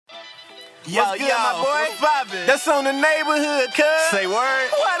Yo, what's good, yo, my boy? what's poppin'? That's on the neighborhood, cuz. Say word.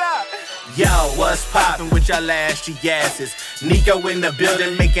 What up? Yo, what's poppin' with y'all ashy asses? Nico in the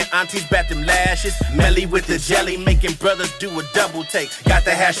building, making aunties bat them lashes. Melly with the jelly, making brothers do a double take. Got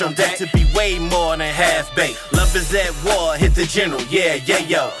the hash on deck to be way more than half baked. Love is at war, hit the general, yeah,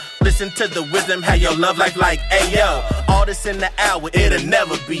 yo. Listen to the wisdom, how your love life like, ayo. All this in the hour, it'll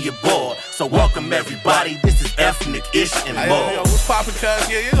never be a bore. So welcome everybody, this is Ethnic-ish and more. Yo, what's poppin', cuz?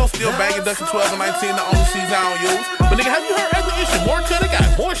 Yeah, you know, still banging Duckin' 12 and 19, the only season I don't use. But nigga, have you heard Ethnic-ish and more, cuz? They got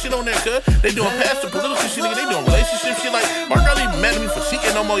more shit on there, cuz. They doing past the political shit, nigga. They doing relationship shit. Like, Mark Early mad at me for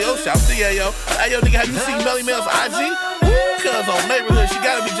cheating no more, yo. Shout to yo. Hey, yo, nigga, have you seen Melly Mel's IG? Cuz on neighborhood, she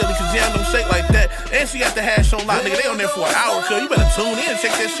gotta be jelly cause jam them shake like that. And she got the hash on lock, nigga. They on there for an hour, cuz. You better tune in and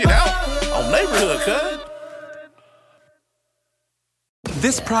check that shit out on neighborhood, cuz.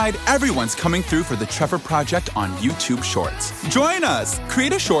 This Pride, everyone's coming through for the Trevor Project on YouTube Shorts. Join us!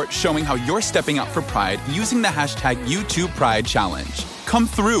 Create a short showing how you're stepping out for Pride using the hashtag YouTube Pride Challenge. Come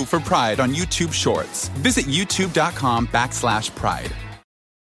through for Pride on YouTube Shorts. Visit youtube.com/pride.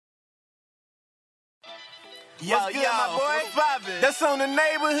 Yo, What's good, yo, my boy? what's poppin'? That's on the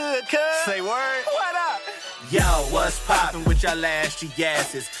neighborhood, cuz. Say word. What up? Yo, what's poppin' with y'all ashy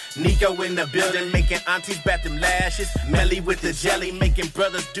asses? Nico in the building, making aunties bat them lashes. Melly with the jelly, making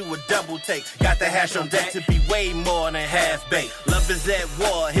brothers do a double take. Got the hash on deck to be way more than half baked. Love is at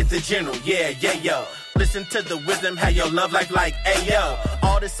war, hit the general, yeah, yo. Listen to the wisdom, how your love life like, ayo.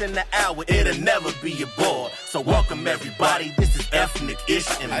 All this in the hour, it'll never be a bore. So welcome everybody, this is Ethnic-ish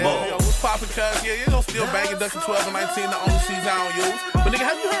and more. Yo, what's poppin', cuz? Yeah, you know, still banging Duckin' 12 and 19, the only season I don't use. But nigga,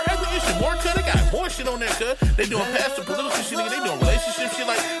 have you heard Ethnic-ish and more, cuz? They got more shit on there, cuz. They doing past the political shit, nigga. They doing relationship shit.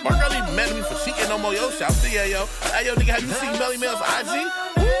 Like, Mark Early mad at me for cheating no more, yo. Shout to yo. Hey, yo, nigga, have you seen Melly Mel's IG?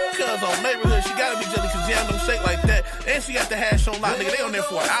 Cuz on neighborhood, she gotta be jelly cause jam them shake like that. And she got the hash on lock, nigga. They on there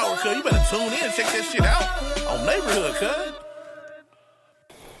for an hour, cuz. You better tune in and check that shit out on neighborhood, cuz.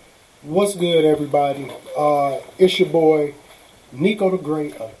 What's good, everybody? It's your boy Nico the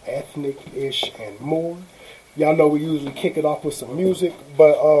Great of Ethnic-ish and more. Y'all know we usually kick it off with some music,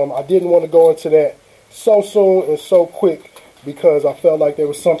 but I didn't want to go into that so soon and so quick because I felt like there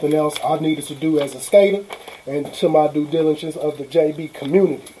was something else I needed to do as a skater and to my due diligence of the JB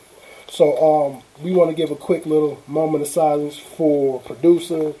community. So we want to give a quick little moment of silence for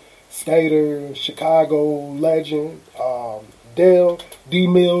producer, skater, Chicago legend, Dale D.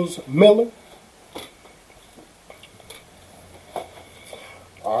 Mills Miller.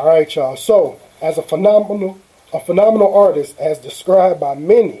 All right, y'all. So, as a phenomenal artist, as described by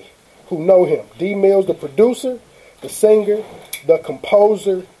many who know him, D. Mills, the producer, the singer, the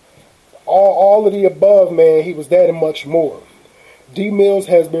composer, all of the above, man, he was that and much more. D. Mills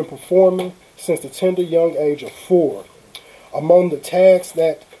has been performing since the tender young age of 4. Among the tasks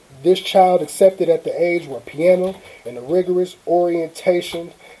that this child accepted at the age were piano and a rigorous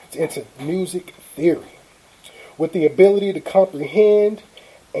orientation into music theory. With the ability to comprehend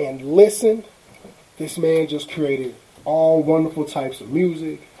and listen, this man just created all wonderful types of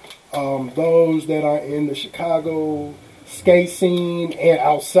music. Those that are in the Chicago skate scene and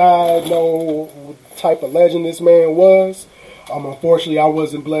outside know what type of legend this man was. Unfortunately, I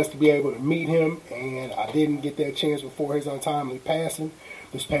wasn't blessed to be able to meet him, and I didn't get that chance before his untimely passing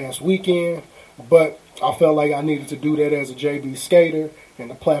this past weekend, but I felt like I needed to do that as a JB skater and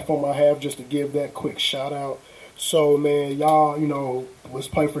the platform I have just to give that quick shout out. So, man, y'all, you know, let's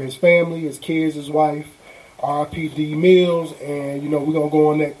pray for his family, his kids, his wife, R.I.P. D. Mills, and, you know, we're going to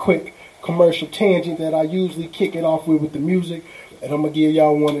go on that quick commercial tangent that I usually kick it off with the music, and I'm going to give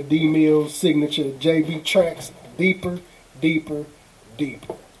y'all one of D. Mills' signature JB tracks, Deeper, Deeper,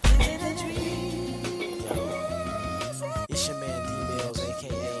 Deeper. It's your man D Mills, aka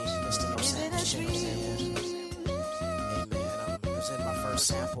Mr. No Sample. Hey man, I'm presenting my first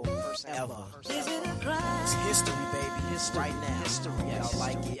sample ever. It's history, baby. History right now. History. Y'all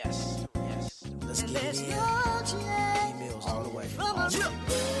like it? Yes. Let's get it in. D Mills all the way.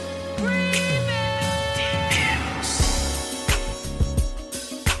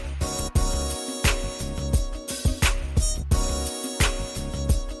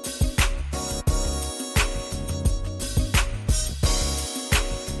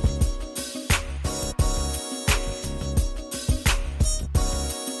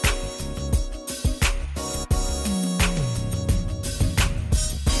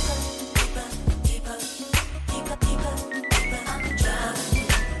 Deeper, deeper, deeper, deeper, deeper, I'm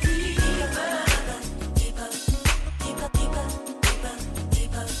drowning.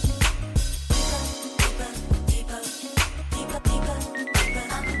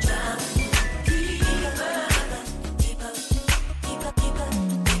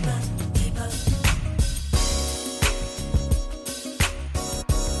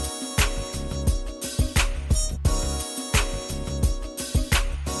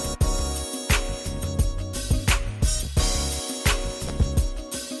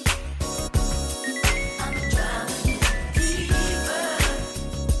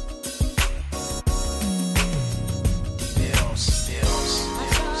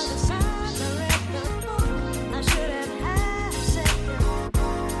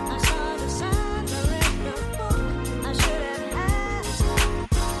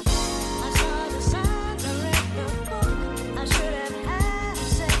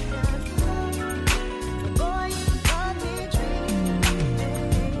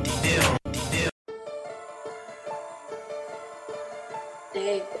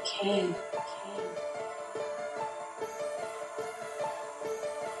 Jay King.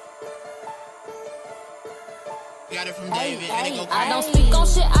 Got it from David, and it go crazy. I don't speak on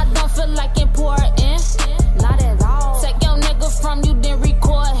shit, I don't feel like important. Not at all. Take your nigga from you, then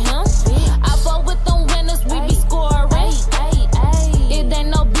record him. I vote with them winners, we be scoring. It ain't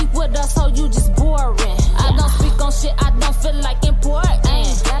no beef with us, so you just boring. I don't speak on shit, I don't feel like important.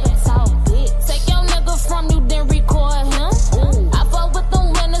 Take your nigga from you, then record him. I vote with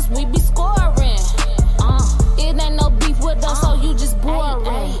them winners, we be scoring. It ain't no beef with us, so you just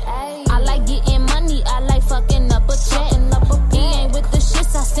boring. I like getting money, I like fucking up a check. He ain't with the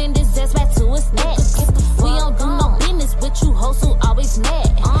shits, I send his ass back to his ex. We don't do no business with you hoes who always mad.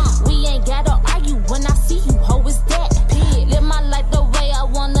 We ain't gotta argue when I see you, hoe is that. Live my life the way I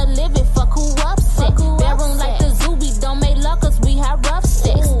wanna live it, fuck who upset. Bedroom like the zoo, we don't make love cause we have rough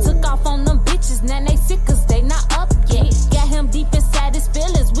sex. Took off on them bitches, now they sick cause they not up yet. Got him deep inside his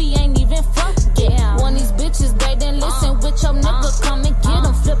feelings, we ain't even fucked yet. When these bitches, they didn't listen with your nigga, come and get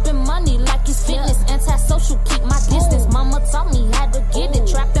him. Flipping money like it's fitness, antisocial, keep my distance. Mama taught me how to get it,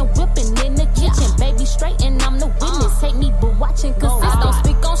 trapping, whipping in the kitchen. Baby straight and I'm the witness, hate me but watching cause I don't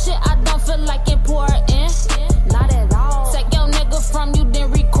speak on shit, I don't feel like important. Not at all. Take your nigga from you, then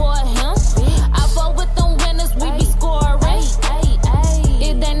record him. I vote with them winners, we be scoring.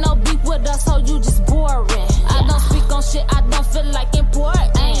 It ain't no beef with us, so you just boring. I don't speak on shit, I don't feel like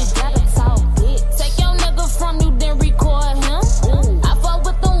important. Take your nigga from you, then record him. I vote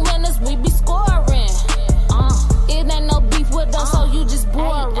with them winners, we be scoring. It ain't no beef with us, so you just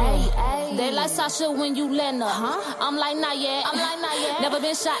boring. They like Sasha when you let her. I'm like not yet. Never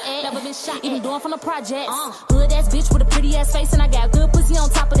been shot at. Even doing from the projects. Hood ass bitch with a pretty ass face, and I got good pussy on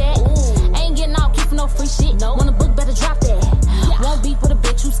top of that. Ain't getting out, keep for no free shit. Wanna book, better drop that. Won't beef with a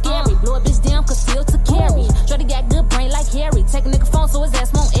bitch who scary. Blow a bitch down, concealed to carry. Shorty got good brain like Harry. Take a nigga phone so his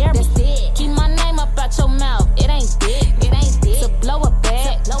ass won't air me. Keep my name up out your mouth. It ain't dick. To blow a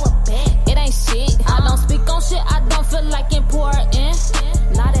bag. It ain't shit. I don't speak on shit, I don't feel like important.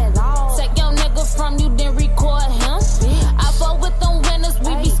 Not at all. Take your nigga from you, then record him. I vote with them winners,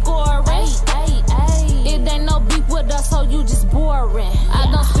 we be scoring. It ain't no beef with us, so you just boring. I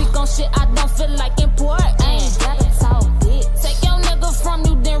don't speak on shit, I don't feel like important. Take your nigga from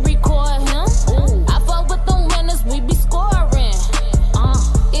you, then record him. I vote with them winners, we be scoring.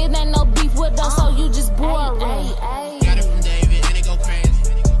 It ain't no beef with us, so you just boring. Got it from David, and it go crazy.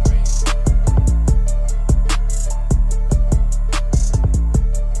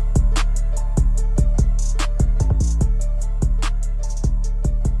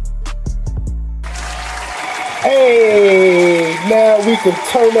 Hey, now we can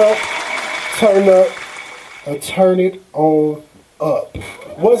turn it on up.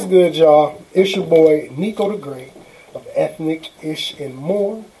 What's good, y'all? It's your boy Nico the Great of Ethnic Ish and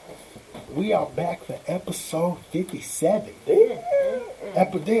More. We are back for episode 57.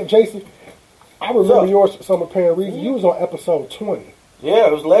 Damn, Jason, I remember yours for some apparent reason. You was on episode 20. Yeah,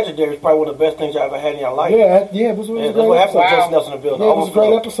 it was legendary. It's probably one of the best things y'all ever had in your life. Yeah, it was a great what happened episode. to Jason Nelson in the building. Yeah, it was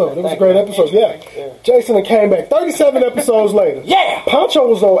a great episode. Yeah. Jason came back 37 episodes later. Yeah! Pancho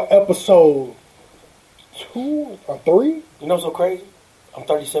was on episode 2 or 3. You know what's so crazy? I'm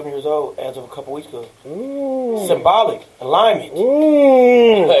 37 years old as of a couple weeks ago. Symbolic alignment.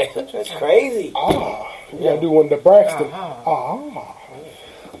 That's crazy. You gotta do one to Braxton.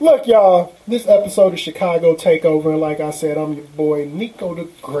 Look, y'all, this episode of Chicago Takeover, and like I said, I'm your boy Nico the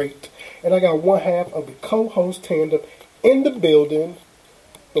Great, and I got one half of the co-host tandem in the building,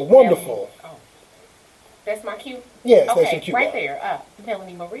 the wonderful. That's my cue? Yes, okay, that's your cue. right there.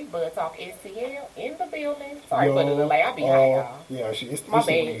 Melanie Marie, Bud Talk SCL in the building. Sorry for the delay. I'll be high, y'all. Yeah, it's my the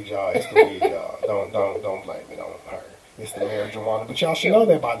bad. weed, y'all. It's the weed, y'all. Don't blame it on her. It's the marijuana, but y'all should know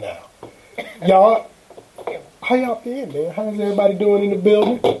that by now. Y'all, how y'all been, man? How's everybody doing in the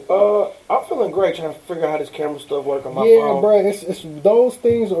building? I'm feeling great trying to figure out how this camera stuff works on my phone. Yeah, bro, it's those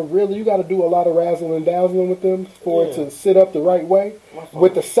things are really, you got to do a lot of razzling and dazzling with them for it to sit up the right way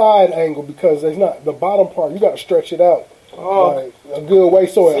with the side angle, because there's not the bottom part. You got to stretch it out like a good way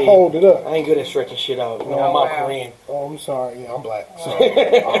so it hold it up. I ain't good at stretching shit out. I'm Korean. Oh, I'm sorry. Yeah, I'm black. So,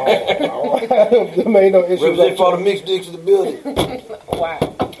 made no issues. Represent for the mixed dicks in the building. Wow.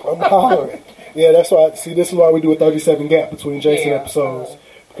 I'm hollering. Yeah, that's why. See, this is why we do a 37 gap between Jason episodes,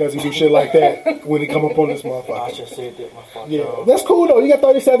 because he do shit like that when he come up on this motherfucker. I just said that, my fault. Yeah, that's cool though. You got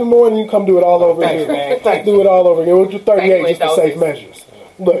 37 more, and you come do it all over again. Thanks. Do it all over again. We'll do 38 just for safe measures.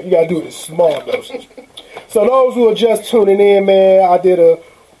 Look, you gotta do it in small doses. So those who are just tuning in, man, I did a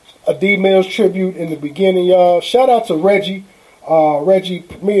D Mills tribute in the beginning, y'all. Shout out to Reggie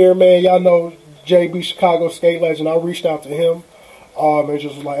Premier, man. Y'all know JB Chicago skate legend. I reached out to him. And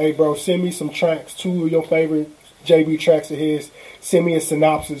just was like, hey, bro, send me some tracks, 2 of your favorite JB tracks of his. Send me a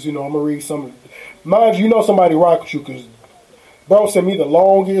synopsis. I'm going to read some. Mind you, somebody rock with you because bro sent me the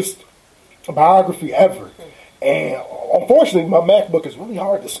longest biography ever. And unfortunately, my MacBook is really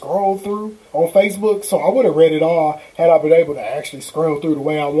hard to scroll through on Facebook, so I would have read it all had I been able to actually scroll through the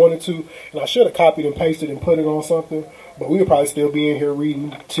way I wanted to. And I should have copied and pasted and put it on something, but we would probably still be in here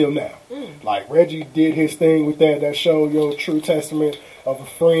reading till now. Like, Reggie did his thing with that show, True Testament of a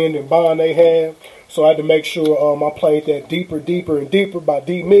Friend and Bond they had. So I had to make sure I played that Deeper, Deeper, and Deeper by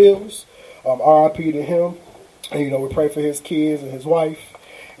D Mills. R.I.P. to him. And, we pray for his kids and his wife.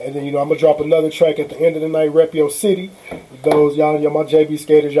 And then, I'm going to drop another track at the end of the night, Rep Your City. Those, y'all, my JB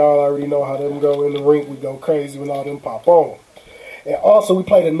skaters, y'all already know how them go in the rink. We go crazy when all them pop on. And also, we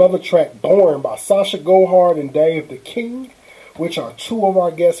played another track, Born, by Sasha Gohard and Dave the King, which are 2 of our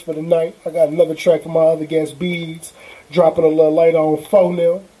guests for the night. I got another track from my other guest, Beads, dropping a little later on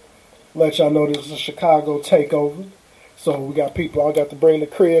Phonel. Let y'all know this is a Chicago takeover. So we got people, I got to bring the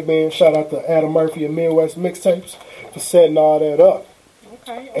crib in. Shout out to Adam Murphy and Midwest Mixtapes for setting all that up.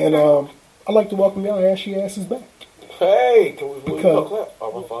 Okay. And I'd like to welcome y'all Ashy Asses back. Hey, can we clap?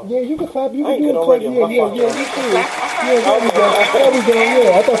 Oh, my fault. Yeah, you can clap. You I can ain't do a good clap. already. Yeah, My fault. you can. Yeah, there we go. There we go.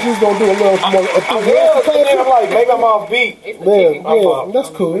 Yeah, I thought you was going to do a little more. I'm like, maybe I'm off beat. Yeah, that's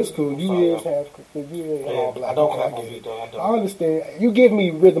cool. It's cool. You is half. You is all black. I don't clap on beat, though. I understand. You give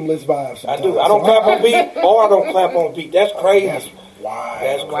me rhythmless vibes sometimes. I do. I don't clap on beat, or I don't clap on beat. That's crazy. That's wild.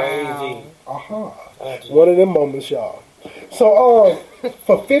 That's crazy. One of them moments, y'all. So,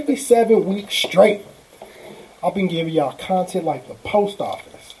 for 57 weeks straight, I've been giving y'all content like the post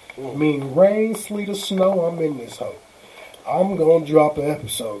office. I mean, rain, sleet, or snow, I'm in this hoe. I'm going to drop an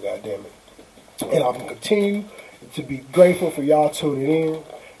episode, goddammit. And I'm going to continue to be grateful for y'all tuning in.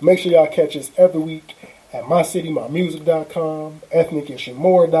 Make sure y'all catch us every week at mycitymymusic.com,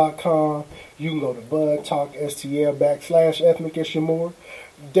 ethnicishmore.com. You can go to budtalkstl.com/ethnicishmore.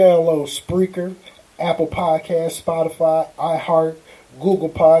 Download Spreaker, Apple Podcasts, Spotify, iHeart, Google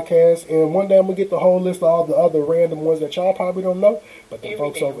Podcasts, and one day I'm going to get the whole list of all the other random ones that y'all probably don't know, but the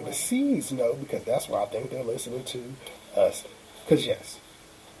folks over the seas know, because that's where I think they're listening to us. Because yes,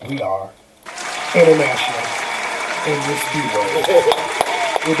 we are international in this B-Way.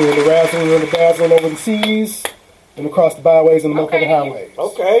 We're doing the razzle, we're in the dazzle over the seas, and across the byways and the motherfucking highways.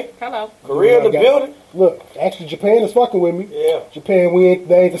 Okay. Hello. Korea in the building. Look, actually Japan is fucking with me. Yeah. Japan,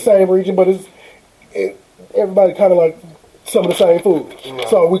 they ain't the same region, but everybody kind of like some of the same food. Yeah.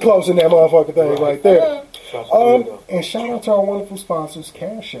 So we closing that motherfucking thing right there. And shout out to our wonderful sponsors,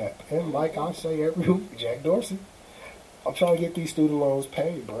 Cash App. And like I say every week, Jack Dorsey. I'm trying to get these student loans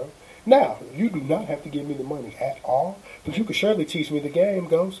paid, bro. Now, you do not have to give me the money at all, but you can surely teach me the game,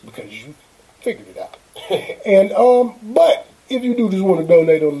 Ghost, because you figured it out. And but if you do just want to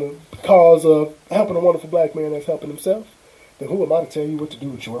donate on the cause of helping a wonderful black man that's helping himself, then who am I to tell you what to do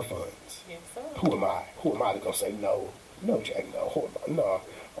with your funds? Yes, sir. Who am I? Who am I to go say no? No, Jack, no. Who am I? No.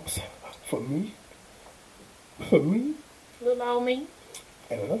 I'm saying, for me? For me? Little old me.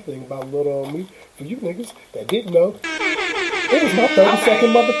 And another thing about little old me, for you niggas that didn't know, it was my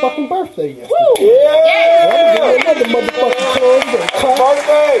 32nd motherfucking birthday yesterday. Woo! Yeah! Another motherfucking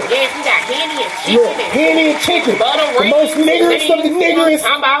birthday! Yes, we got Henny and Chicken. Yeah, Henny and Chicken. Butter the most niggerest of the niggerest.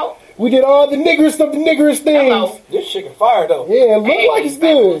 We did all the niggerest of the niggerest things. Hello. This chicken fire though. Yeah, it look like it's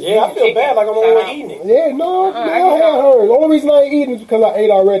good. Yeah, I feel bad like I'm only eating it. Yeah, no, I heard. The only reason I ain't eating is because I ate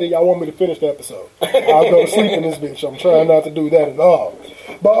already. Y'all want me to finish the episode. I'll go to sleep in this bitch. I'm trying not to do that at all.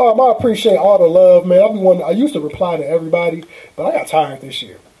 But I appreciate all the love, man. I used to reply to everybody, but I got tired this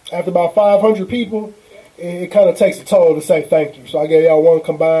year. After about 500 people, it kind of takes a toll to say thank you. So I gave y'all one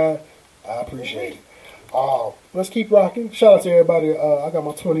combined. I appreciate it. Let's keep rocking. Shout out to everybody. I got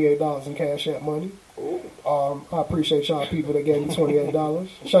my $28 in Cash App money. I appreciate y'all people that gave me $28.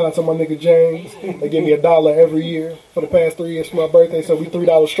 Shout out to my nigga James. They give me $1 every year for the past 3 years for my birthday, so we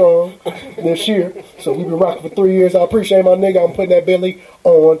 $3 strong this year. So we've been rocking for 3 years. I appreciate my nigga. I'm putting that Billy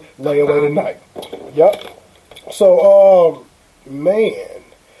on layaway tonight. Yep. So, man,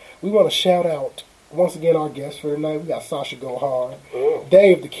 we want to shout out once again our guests for tonight. We got Sasha Gohard,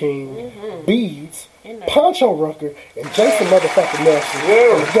 Dave the King, Beads, Poncho Rucker, and Jason motherfucking Nelson.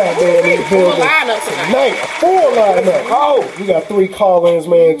 Goddamn in the building tonight. A full lineup. Oh, we got 3 call-ins,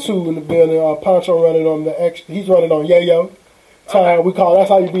 man. 2 in the building. Poncho running on the extra. He's running on Yayo time. Okay. We call that's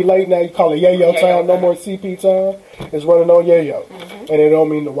how you be late now. You call it Yayo time. No more CP time. It's running on Yayo, and it don't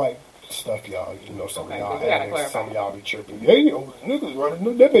mean the white stuff, y'all. You know, some of y'all addicts, some of y'all be tripping. Yayo, niggas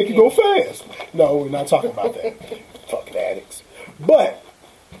running. That make you go fast. No, we're not talking about that. Fucking addicts, but.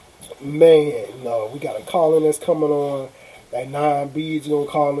 Man, no, we got a call-in that's coming on That 9 beads gonna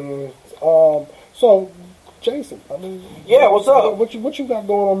call in. So, Jason, I mean, yeah, what's up? What you got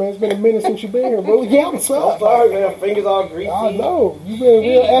going on, man? It's been a minute since you've been here, bro. Yeah, what's up? I'm sorry, man. Fingers all greasy. I know you been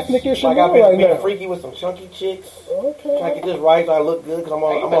real ethnic-ish like right I've been now. freaky with some chunky chicks. Okay. Trying to get this right so I look good because I'm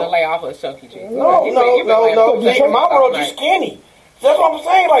You on. better lay off a chunky chick. No. In my world, you're skinny. That's what I'm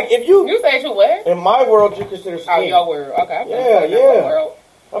saying. Like if you said you what? In my world, you consider skinny. Oh, your world. Okay. Yeah.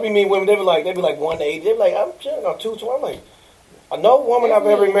 I mean, women they be like 180. They be like, I'm chilling on 220. I'm like, no woman I've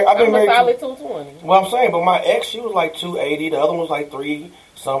ever married. I've been married. Solid 220. Well, I'm saying, but my ex, she was like 280. The other one was like 3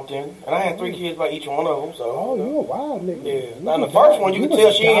 something, and I had 3 kids by each one of them. So. Oh, you're a wild nigga. Yeah. Now the first one, you can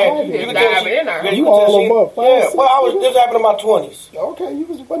tell she had. You can tell she. You all up. Yeah. Well, this happened in my 20s. Okay, you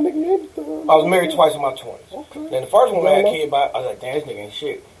was what nigga? I was married twice in my 20s. Okay. Then the first one I had a kid by. I was like, damn, this nigga ain't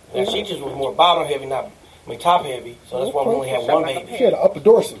shit. Now she just was more bottom heavy, top heavy. So that's why we only had one baby. She had an upper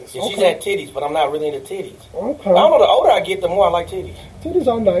dorsal. Yeah, she's had titties, but I'm not really into titties. Okay. I don't know. The older I get, the more I like titties. Titties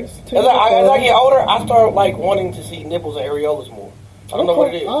are nice. As I get older, I start like wanting to see nipples and areolas more. I don't know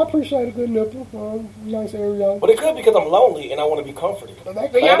what it is. I appreciate a good nipple, nice areola. But it could be because I'm lonely and I want to be comforted.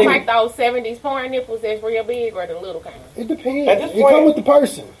 Do y'all like those 70s porn nipples that's real big or the little kind? It depends. It comes with the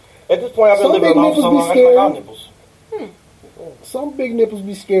person. At this point, I've been living alone so long, I like all nipples. Some big nipples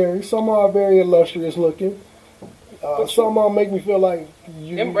be scary. Some are very illustrious looking. Some make me feel like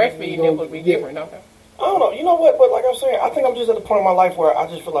you. Them breastfeed nipples be different, don't they? I don't know. You know what? But like I'm saying, I think I'm just at the point in my life where I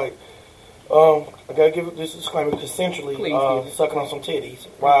just feel like I gotta give this disclaimer consensually sucking on some titties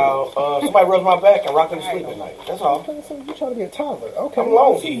while somebody rubs my back and rocking me to sleep at night. That's all. Okay, so you trying to be a toddler? Okay, I'm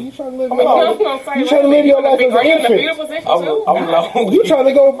lonely. You trying to live your life? You trying to live your life as an infant? I'm lonely. You trying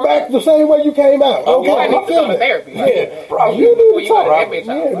to go back the same way you came out? Okay, I feel it. Therapy. Yeah, probably. You need to talk.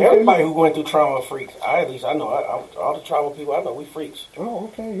 Everybody who went through trauma freaks. At least I know. All the trauma people I know, we freaks. Oh,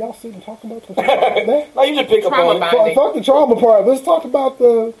 okay. Y'all sitting talking about the trauma. No, you just pick up on it. Fuck the trauma part. Let's talk about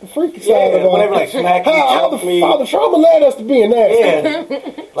the freaky side of it. Whenever like smack you, choke me. How the trauma led us to being nasty.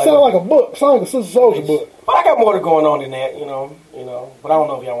 Yeah. Sound like a book. Sound like a Sister Soldier book. But I got more to going on than that, you know. But I don't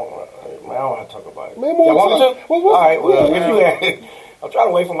know if y'all want. I don't want to talk about it. Man, y'all want me to? All right. Well, if you. I'm trying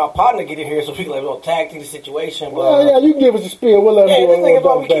to wait for my partner to get in here so we can like tag team the situation. But yeah, you can give us a spiel. We'll let him this thing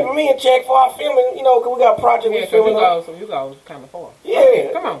about we keeping me in check for our filming. You know, because we got a project we filming. So you go kind of far.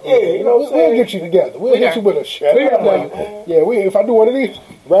 Yeah, come on. Yeah, you know what I'm saying. We'll get you together. We'll get you with a shit. Yeah, if I do one of these,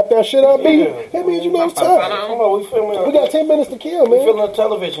 wrap that shit up, B. That means you know it's time. We filming. We got 10 minutes to kill, man. We filming a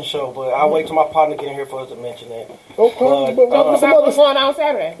television show, but I'll wait till my partner get in here for us to mention that. Okay, but what's going on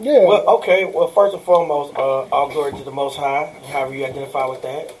Saturday? Yeah. Well, okay. Well, first and foremost, all glory to the Most High. However you identify with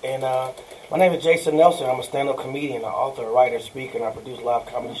that. And my name is Jason Nelson. I'm a stand-up comedian, an author, writer, speaker, and I produce live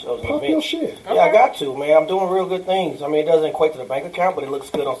comedy shows and events. Your shit. Yeah, I got to, man. I'm doing real good things. I mean, it doesn't equate to the bank account, but it looks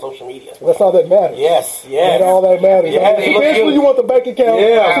good on social media. That's all that matters. Yes. That's all that matters. Yeah, eventually, you want the bank account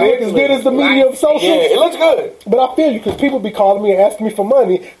to look as good as the medium of social. Yeah, it looks good. But I feel you, because people be calling me and asking me for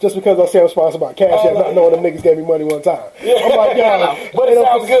money just because I say I'm sponsored by Cash App, not knowing them niggas gave me money one time. Yeah. I'm like, yeah, but it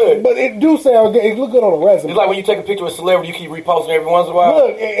sounds good. But it do sound good. It look good on a resume. It's like when you take a picture of a celebrity, you keep reposting every once in a while.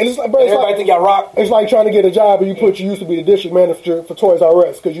 Look, it's like, bro, everybody think y'all rock. It's like trying to get a job and you put you used to be the district manager for Toys R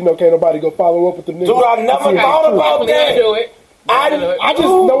Us because you know can't nobody go follow up with the niggas. Dude, I never thought about that. Do it. I just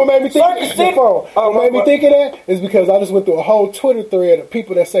know what made me think of the phone. What made me think of that is because I just went through a whole Twitter thread of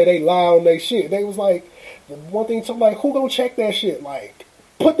people that say they lie on their shit. They was like, the one thing, something like, who gonna check that shit? Like,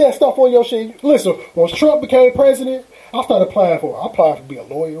 put that stuff on your shit. Listen, once Trump became president, I started applying for it. I applied to be a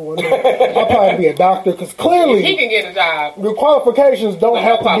lawyer one day. I applied to be a doctor because clearly he can get a job. Your qualifications don't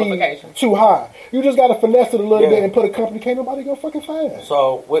have to be too high. You just got to finesse it a little bit and put a company. Can't nobody go fucking find.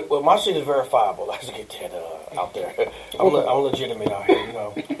 So, well, my shit is verifiable. Let's get that out there. I'm legitimate out here. You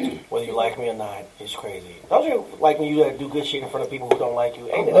know, whether you like me or not, it's crazy. Don't you like when you do good shit in front of people who don't like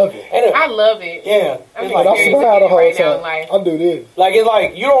you? I love it. I love it. Yeah, I'm smile the whole time. I do this. Like it's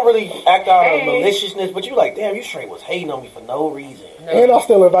like you don't really act out of maliciousness, but you like, damn, you straight was hating on me for no reason. No. And I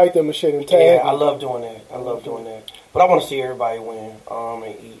still invite them to shit and tag. Yeah, I love doing that. But I want to see everybody win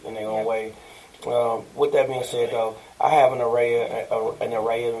and eat in their own way. With that being said, though, I have an array of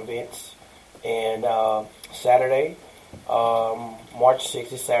events, and Saturday, March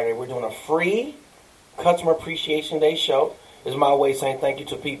 6th is Saturday. We're doing a free Customer Appreciation Day show. It's my way of saying thank you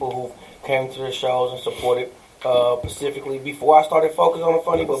to people who came to the shows and supported. Specifically, before I started focusing on the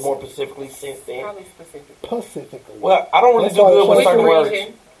funny, but more specifically since then. Probably specific. Specifically. Well, I don't really do good with certain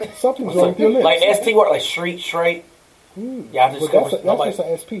words. Something's wrong with your lips. Like ST word, like straight. Yeah, I just that's just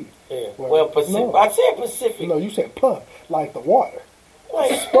an SP. Yeah. Well, Pacific. No. I said Pacific. No, you said puh, like the water.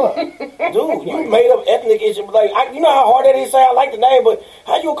 Like, dude, you made up ethnic issue. Like, you know how hard that is to say I like the name, but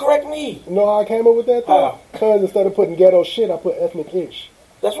how you correct me? You know how I came up with that though? Because instead of putting ghetto shit, I put ethnic ish.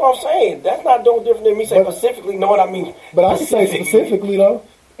 That's what I'm saying. That's not no different than me saying specifically. Know what I mean? But I can say specifically though.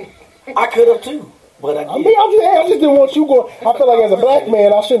 I could have too. But I just didn't want you going. I feel like as a black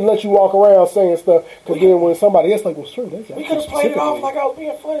man, I shouldn't let you walk around saying stuff. Because then when somebody else like, well, sure, that's we could have played it off like I was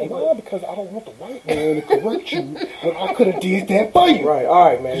being funny. No, because I don't want the white man to correct you when I could have did that for you. Right,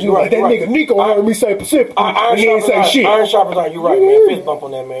 all right, man. You like that nigga Nico heard me say Pacific. And he didn't say shit. Iron Sharpers Iron. You're right, man. Fist bump on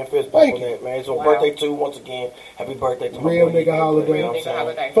that, man. Fist bump on that, man. It's your birthday too. Once again, happy birthday to my real nigga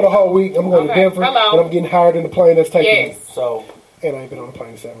holiday. For the whole week, I'm going to Denver, and I'm getting hired in the plane that's taking me. So. And I ain't been on the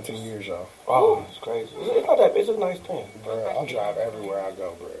plane in 17 years, y'all. Oh, it's crazy. It's not that. It's a nice thing. Bro, I'll drive everywhere I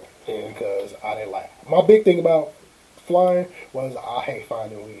go, bro. Yeah. Because I didn't like. My big thing about flying was I hate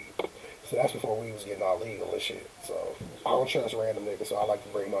finding weed. So that's before weed was getting all legal and shit. So I don't trust random niggas, so I like to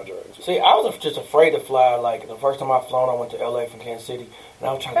bring my drugs. See, I was just afraid to fly. Like, the first time I flown, I went to LA from Kansas City. And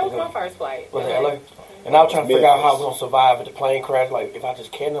I was trying that was my first flight. Was it LA? And I was trying to figure out how I was going to survive if the plane crashed. Like, if I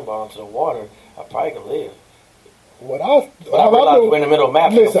just cannonball into the water, I probably could live. What I know, we're in the middle of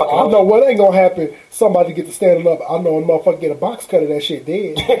map. Listen, I know what ain't gonna happen. Somebody get to standing up. I know a motherfucker get a box cut of that shit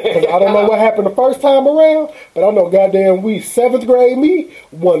dead. Because I don't know what happened the first time around, but I know goddamn we 7th grade me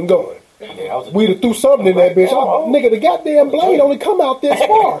wasn't going. Yeah, we'd have threw something in that bitch. Nigga, the goddamn blade only come out this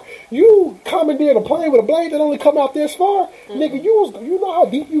far. You commandeered a plane with a blade that only come out this far. Nigga, you know how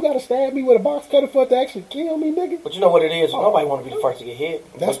deep you gotta stab me with a box cutter for it to actually kill me, nigga? But you know what it is? Nobody want to be the first to get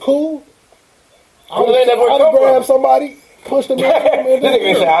hit. That's cool. I'd grab somebody, push them in. This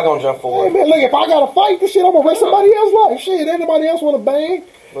nigga say I'm gonna jump forward. Hey man, look, if I gotta fight this shit, I'm gonna risk somebody else's life. Shit, anybody else wanna bang?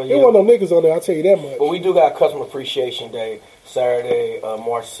 There wasn't no niggas on there, I'll tell you that much. But we do got Customer Appreciation Day, Saturday,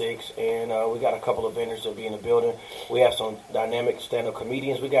 March 6th, and we got a couple of vendors that'll be in the building. We have some dynamic stand-up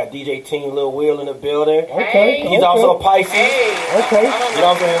comedians. We got DJ Team Lil Will in the building. Okay. He's also a Pisces. Okay. You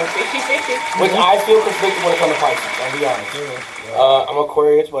know what I'm saying? Which I feel conflicted when it comes to Pisces, I'll be honest. I'm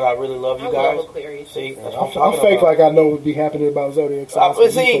Aquarius, but I really love you guys. Love Aquarius. See, that's what I'm fake about. Like I know what be happening about zodiac signs. I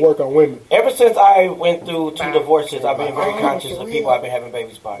used to work on women. Ever since I went through 2 divorces, I've been very conscious of people I've been having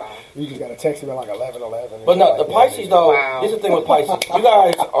babies by. You just got to text me at like 11:11. But no, the Pisces though. This is the thing with Pisces. You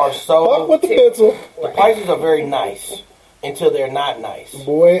guys are so. Fuck with the pencil. The Pisces are very nice until they're not nice.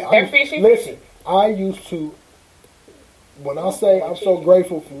 Boy, listen. I used to. When I say I'm so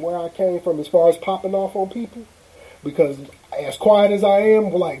grateful from where I came from, as far as popping off on people. Because as quiet as I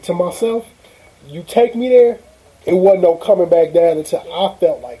am, like to myself, you take me there, it wasn't no coming back down until I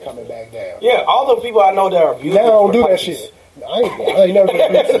felt like coming back down. Yeah, all the people I know that are beautiful. Now I don't do that shit. I ain't never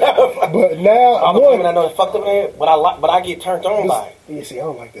been but now all the women I know that fucked up in, but I get turned on by it. Yeah, see, I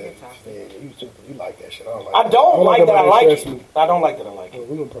don't like that. You like that shit. I don't like that I like it. I don't like that I like it.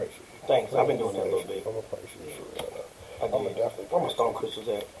 We're gonna pray for you. Thanks. I've been doing that a little bit. I'm gonna pray for you for real. I'm gonna stone crystals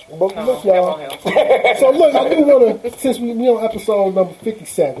at. But look, y'all. So look, I do want to, since we on episode number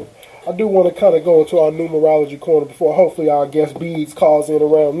 57, I do want to kind of go into our numerology corner before hopefully our guest Beads calls in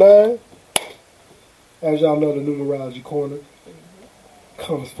around 9. As y'all know, the numerology corner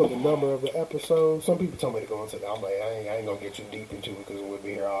comes for the number of the episode. Some people tell me to go into that. I'm like, I ain't gonna get too deep into it because we'll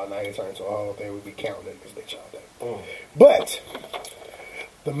be here all night. It turns to a whole thing. We'll be counting this bitch all day. But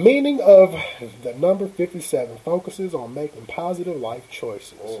the meaning of the number 57 focuses on making positive life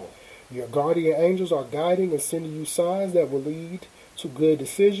choices. Your guardian angels are guiding and sending you signs that will lead to good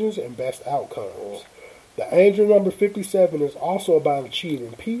decisions and best outcomes. The angel number 57 is also about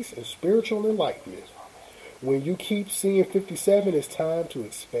achieving peace and spiritual enlightenment. When you keep seeing 57, it's time to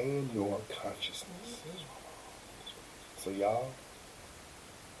expand your consciousness. So y'all,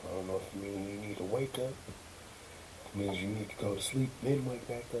 I don't know if you need to wake up. Means you need to go to sleep, then wake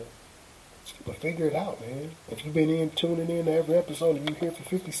back up. But figure it out, man. If you've been tuning in to every episode and you're here for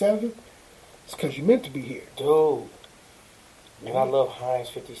 57, it's because you meant to be here. Dude. And I love Heinz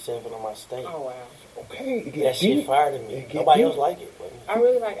 57 on my steak. Oh, wow. Okay. That shit fired in me. Nobody else like it. I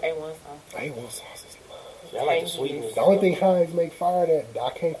really like A1 sauce. A1 sauce is love. I like the sweetness. The only thing Heinz make fire that I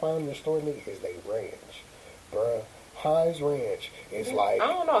can't find in the store, nigga, is they ranch. Bruh. Heinz Ranch is like... I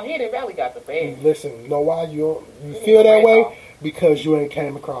don't know. Hidden Valley got the best. Listen, you know why you feel that way? Because you ain't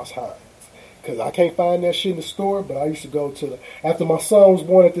came across Heinz. Because I can't find that shit in the store, but I used to go to the... After my son was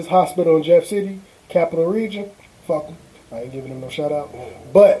born at this hospital in Jeff City, Capital Region, fuck them. I ain't giving them no shout out.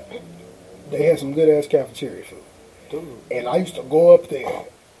 But they had some good-ass cafeteria food. Dude. And I used to go up there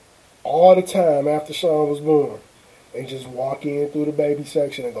all the time after Sean was born. And just walk in through the baby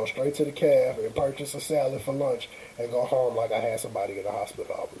section and go straight to the caf and purchase a salad for lunch and go home like I had somebody in the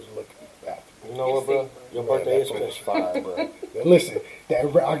hospital I was looking after. You know what, bro? Your birthday is special, bro. Listen, I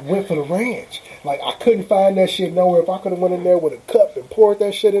went for the ranch. Like, I couldn't find that shit nowhere. If I could have went in there with a cup and poured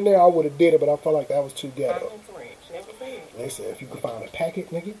that shit in there, I would have did it, but I felt like that was too ghetto. Listen, if you could find a packet,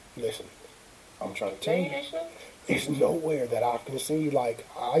 nigga, listen, I'm trying to tell you, it's nowhere that I can see. Like,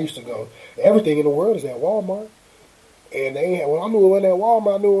 I used to go, everything in the world is at Walmart. And they ain't, well, I knew it wasn't at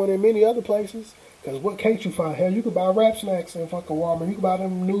Walmart, I knew it wasn't in many other places. Because what can't you find? Hell, you could buy Rap Snacks in fucking Walmart. You could buy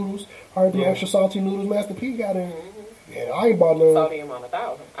them noodles, or the extra salty noodles Master P got in. Yeah, I ain't bought none. Sodium on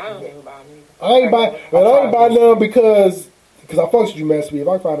 1,000. I don't even buy them. I ain't buy none because I fucks with you, Master P. If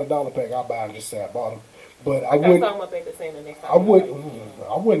I find $1 pack, I'll buy them just say I bought them. But I wouldn't. I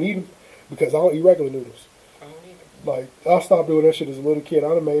wouldn't eat them because I don't eat regular noodles. I don't either. Like, I stopped doing that shit as a little kid. I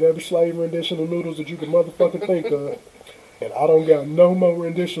done made every slave rendition of noodles that you can motherfucking think of. And I don't got no more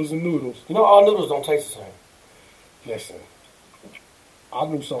renditions of noodles. You know, all noodles don't taste the same. Listen, I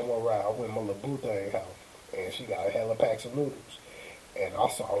knew someone right. I went to my little boo thing house, and she got a hella packs of noodles. And I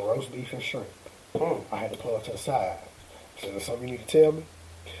saw roast beef and shrimp. I had to pull her to the side. I said, "There's something you need to tell me?"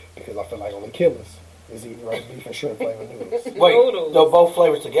 Because I feel like only killers is eating roast beef and shrimp flavored noodles. Wait, they're both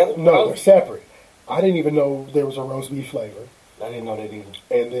flavors together? No, they're separate. I didn't even know there was a roast beef flavor. I didn't know that either.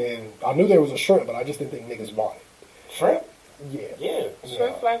 And then I knew there was a shrimp, but I just didn't think niggas bought it. Shrimp? Yeah.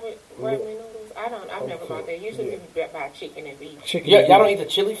 Shrimp flavored ramen noodles? I've never bought that. Usually people buy chicken and beef. Y'all don't eat the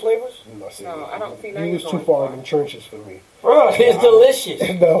chili flavors? No, I don't see that. You was too far in the trenches for me. Bro, it's delicious.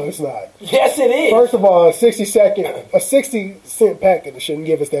 No, it's not. Yes, it is. First of all, a 60-cent packet shouldn't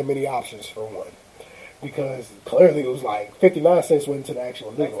give us that many options for one. Because clearly it was like 59 cents went into the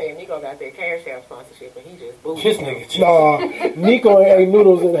actual noodle. Like I said, Nico got that Cash App sponsorship and he just booed. This nigga. Nah, Nico ain't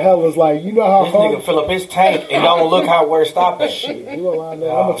noodles in hell is like, you know how this nigga fill up his tank and don't look how where it's stopping. Shit, you a lie now.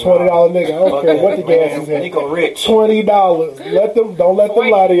 I'm a $20 nigga. I don't care what the gas is at. Nico rich. $20. Don't let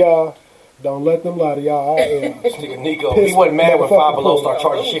them lie to y'all. Don't let them lie to y'all. I am. This nigga Nico, he wasn't mad when Five Below started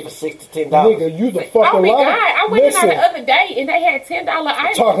charging shit for $6 to $10. Nigga, you the fucking oh my liar. God, I went in there the other day and they had $10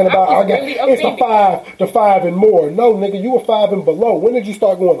 items. Talking about really it's a $5 and more. No, nigga, you were $5 and below. When did you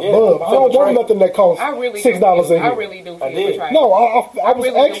start going above? I don't want nothing that costs $6 a year. I really do feel betrayed. No, I was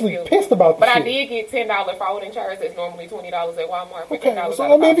actually pissed about this. But I did get $10 folding chairs that's normally $20 at Walmart. For okay, so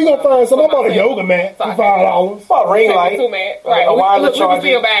I mean, if you're gonna find some, I bought a yoga mat for $5. Bought a ring light. Right, we can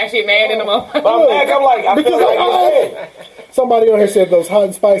still buy shit, man, in the motherfucker. I'm like, I feel like somebody on here said those hot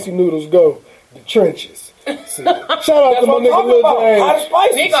and spicy noodles go the trenches. See, shout out to my nigga Lil James. Hot and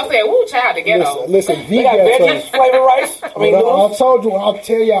spicy. Nico said, "Woo, child, to ghetto." Listen, they got veggies, flavored rice. I told you, I'll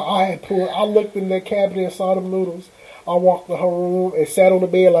tell y'all, I looked in that cabinet and saw them noodles. I walked to her room and sat on the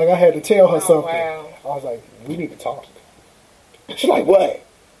bed like I had to tell her something. Wow. I was like, "We need to talk." She's like, "What?"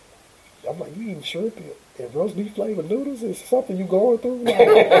 I'm like, "You eating shrimp and roast beef flavored noodles? Is something you going through? Like,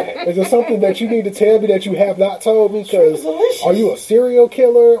 is there something that you need to tell me that you have not told me? Because are you a serial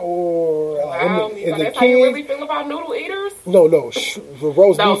killer or that's how you really feel about noodle eaters? No, roast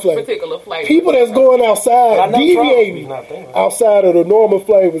beef flavor. Particular flavors. People that's going outside, deviating outside of the normal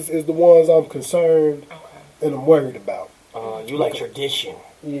flavors is the ones I'm concerned and I'm worried about. You like tradition.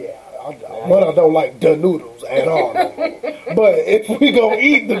 Yeah. I don't like the noodles at all. But if we gonna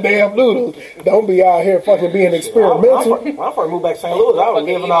eat the damn noodles, don't be out here fucking being experimental. When I first moved back to St. Louis, I was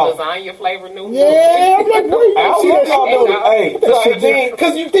living off lasagna flavored noodles. Yeah, I'm like, where you see that shit? Hey,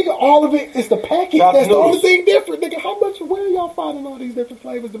 because you think all of it is the package. That's the only thing different, nigga. Where y'all finding all these different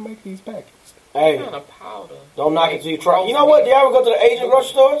flavors to make these packets? Hey, kind of powder. Don't knock it till you try. You know what? Do you ever go to the Asian grocery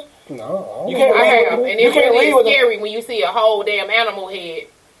stores? No, you can't read with them. And it's really scary when you see a whole damn animal head.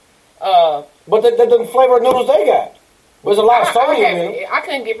 But the flavor of noodles they got. There's a lot of sodium in them. I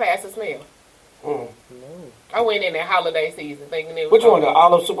couldn't get past the smell. I went in that holiday season thinking it was. Which one? The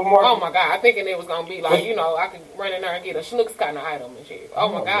Olive Supermarket? Oh my God! I thinking it was gonna be like I could run in there and get a Schnucks kind of item and shit. Oh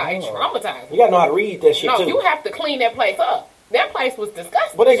my God! It's traumatizing. You gotta know how to read that shit too. No, you have to clean that place up. That place was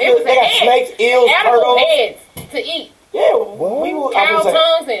disgusting. But they got snakes, eels, animal turtles, heads to eat. Yeah, cow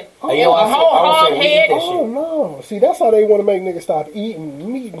tongues and a whole hog head. Oh no! See, that's how they want to make niggas stop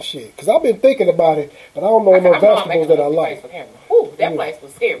eating meat and shit. Because I've been thinking about it, but I don't know no vegetables that I like. Ooh, that place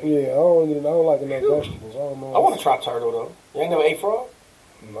was scary. Yeah, I don't like enough vegetables. I don't know. I want to try turtle though. You ain't never ate frog?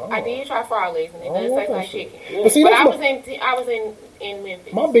 No. I did try frog legs and it does taste like chicken. Yeah. But see, I was in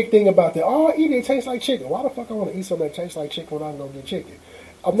Memphis. My big thing about that, I eat it tastes like chicken. Why the fuck I want to eat something that tastes like chicken when I go get chicken?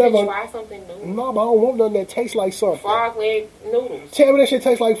 I've never try something new. No, but I don't want nothing that tastes like something. Frog leg noodles. Tell me that shit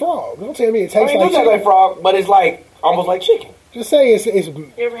tastes like frog. Don't tell me it tastes like chicken. It like frog, but it's like almost like chicken. Just say it's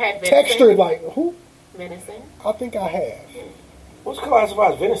you ever had venison? Textured like who? Venison. I think I have. What's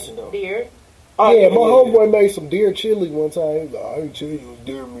classified as venison though? Deer. Yeah, my homeboy made some deer chili one time. He was like, I ain't tell you it was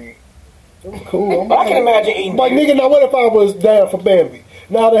deer meat. It was cool. But I can imagine eating. Like, nigga, now what if I was down for Bambi?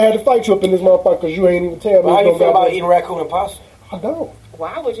 Now they had to fight you up in this motherfucker because you ain't even tell me. How you feel about eating raccoon and possum? I don't.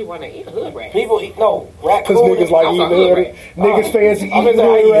 Why would you want to eat hood rats? People eat raccoon. Because niggas like eating hood rats. Niggas fancy eating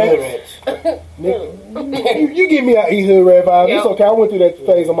hood rats. You give me an eat hood rat vibe. It's okay. I went through that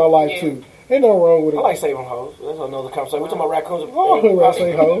phase of my life too. Ain't nothing wrong with it. I like saving hoes. That's another conversation. We're talking about raccoons. All hood rats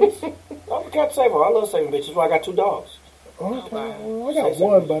ain't hoes. I can't save them. I love saving bitches. That's why I got 2 dogs. Okay. Well, I got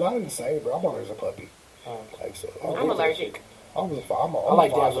one, but I didn't save her. I bought her as a puppy. Like so. I'm allergic. I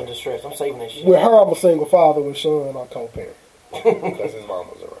like damsel in distress. I'm saving that shit. With her, I'm a single father. With Sean, I co-parent because his mom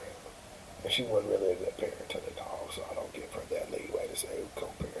was around, and she wasn't really a good parent to the dog, so I don't give her that leeway to say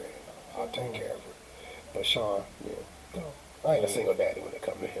co-parent. I'll take care of her. But Sean, no, I ain't a single daddy when it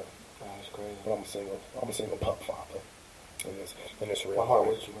comes to him. That's crazy. But I'm a single pup father, and it's real. My heart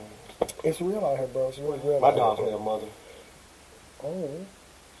with you, man. It's real out here, bro. It's really real. My dogs need a mother. Oh.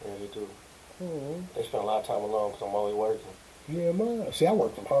 Yeah, they do. They spend a lot of time alone because I'm always working. Yeah, man. See, I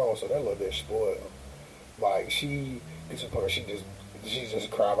work from home, so that little bitch spoiled. Like, she just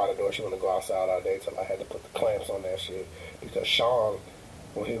cried by the door. She wanted to go outside all day till I had to put the clamps on that shit. Because Sean,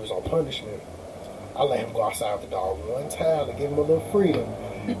 when he was on punishment, I let him go outside with the dog one time to give him a little freedom.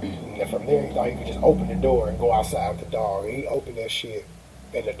 And from there, he thought he could just open the door and go outside with the dog. And he opened that shit,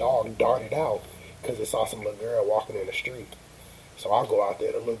 and the dog darted out because it saw some little girl walking in the street. So I go out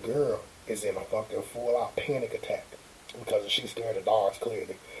there, the little girl is in a fucking full-out panic attack because she's scared of dogs,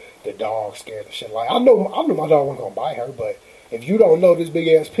 clearly. The dog scared the shit. Like, I know my dog wasn't going to bite her, but if you don't know this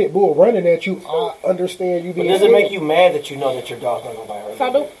big-ass pit bull running at you, I understand you being But does it make you mad that you know that your dog's not going to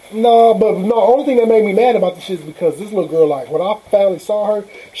bite her? No, but the only thing that made me mad about this shit is because this little girl, like, when I finally saw her,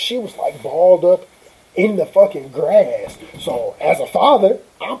 she was, like, balled up in the fucking grass. So, as a father,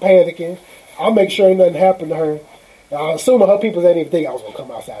 I'm panicking. I'll make sure nothing happened to her. I assume her people didn't even think I was going to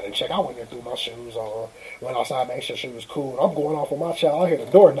come outside and check. I went there, threw my shoes on, went outside, made sure she was cool. I'm going off with my child. I hear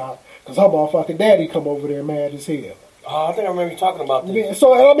the door knock because her motherfucking daddy come over there mad as hell. I think I remember you talking about this. Yeah,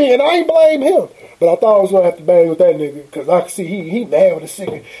 so, and I ain't blame him. But I thought I was going to have to bang with that nigga because I could see he mad with a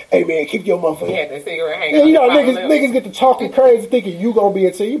cigarette. Hey, man, keep your motherfucker. He had the cigarette hanging Yeah, you know, niggas get to talking crazy thinking you going to be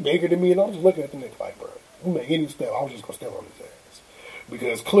until you bigger than me. And I'm just looking at the nigga like, bro, you make any step, I was just going to step on his ass.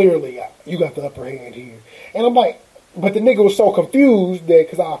 Because clearly you got the upper hand here. And I'm like, but the nigga was so confused that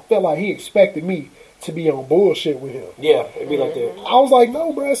because I felt like he expected me to be on bullshit with him. Yeah, it'd be like that. I was like,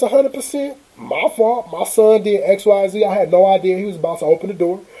 no, bro, it's 100% my fault. My son did X, Y, Z. I had no idea he was about to open the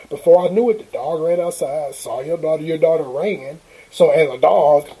door. Before I knew it, the dog ran outside, saw your daughter ran. So as a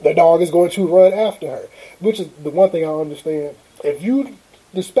dog, the dog is going to run after her, which is the one thing I understand. If you,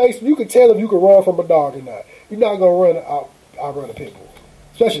 the space, you can tell if you can run from a dog or not. You're not going to outrun a pit bull.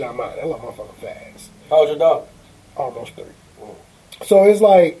 Especially not mine. That little motherfucker fast. How's your dog? Almost 3. So it's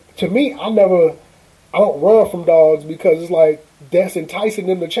like, to me, I don't run from dogs because it's like, that's enticing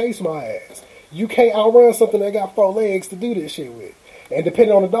them to chase my ass. You can't outrun something that got 4 legs to do this shit with. And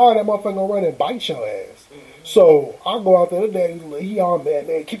depending on the dog, that motherfucker gonna run and bite your ass. So I go out there today, he all mad,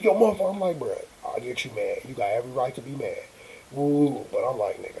 man, keep your motherfucker. I'm like, bro, I'll get you mad. You got every right to be mad. Woo. But I'm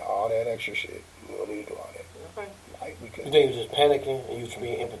like, nigga, all that extra shit, you don't need to do all that. Like, because you think he was just panicking and you was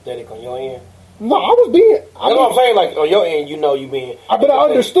being empathetic on your end? No, I was being. That's what I'm saying. Like on your end, you know you being. But I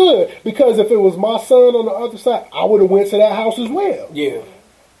understood because if it was my son on the other side, I would have went to that house as well. Yeah.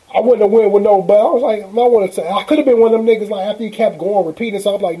 I wouldn't have went with no. But I was like, I wanted to say I could have been one of them niggas. Like after he kept going, repeating,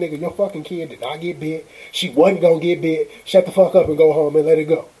 so I'm like, nigga, your fucking kid did not get bit. She wasn't gonna get bit. Shut the fuck up and go home and let it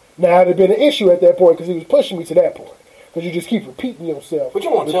go. Now it'd have been an issue at that point because he was pushing me to that point. Because you just keep repeating yourself. But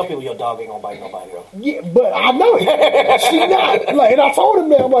you want to tell people your dog ain't gonna bite nobody else. Yeah, but I know it. She not. Like, and I told him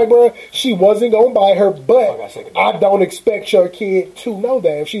that. I'm like, bro, she wasn't gonna bite her, but I don't expect your kid to know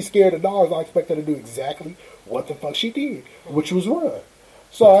that. If she's scared of dogs, I expect her to do exactly what the fuck she did, which was run.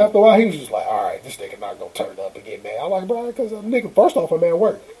 So after a while, he was just like, all right, this nigga not gonna turn up and get mad. I'm like, bro, because nigga, first off, I'm at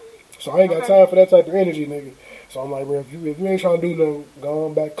work. So I ain't got time for that type of energy, nigga. So I'm like, bro, if you ain't trying to do nothing, go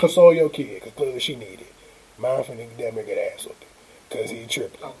on back, console your kid, because clearly she need it. Mine finna damn near get ass with it. Because he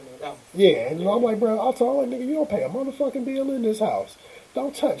tripping. Yeah, and I'm like, bro, I told him, like, nigga, you don't pay a motherfucking bill in this house.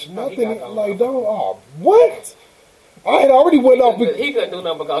 Don't touch nothing. Like, don't, what? I had already went off. He couldn't do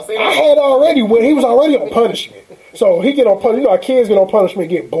nothing but go see him. I had already went, he was already on punishment. So he get on punishment. You know, our kids get on punishment,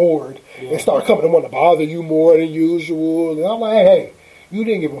 get bored, and start coming to want to bother you more than usual. And I'm like, hey, you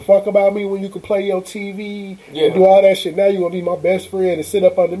didn't give a fuck about me when you could play your TV and do all that shit. Now you gonna be my best friend and sit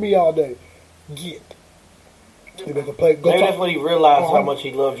up under me all day. Get. Maybe that's when he realized how much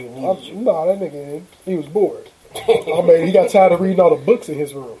he loved you and needed you. No, that nigga, he was bored. I mean, he got tired of reading all the books in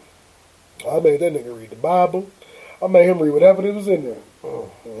his room. I made that nigga read the Bible. I made him read whatever it was in there.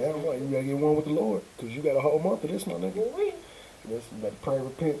 Yeah, I'm like, you gotta get one with the Lord, because you got a whole month of this, my nigga. You better pray,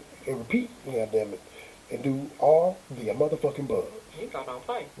 repent, and repeat, damn it. And do all via motherfucking bug. You don't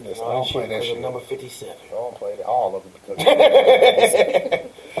play. Yes, I don't play that shit. Number 57. I don't play that, all of it. Because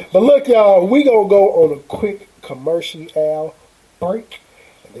but look, y'all, we gonna go on a quick commercial break,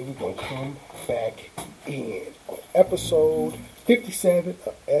 and then we gonna come back in on episode 57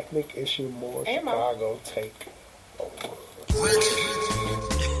 of Ethnic Issue More Chicago Take Over.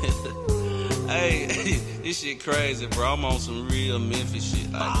 Hey, this shit crazy, bro. I'm on some real Memphis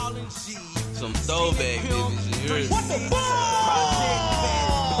shit. Like, some throwback Memphis shit. What the fuck?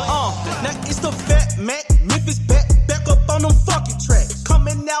 Now it's the Fat Mac, Memphis back up on them fucking tracks.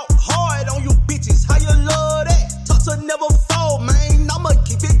 Coming out hard on you bitches, how you love that? Touch to never fall, man, I'ma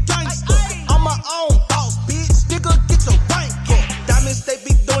keep it gangsta. I'm my own boss, bitch, nigga, get your rank up. Diamonds, they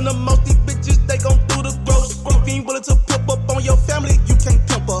be doing the most, these bitches, they gon' do the gross. If you ain't willing to pimp up on your family, you can't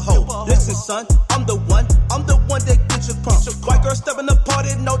pimp a hoe. Listen, son, I'm the one that get you pumped. White girl stepping the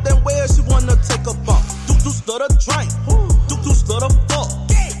party, know damn well she wanna take a bump. Deuce love to drink, Deuce love to fuck.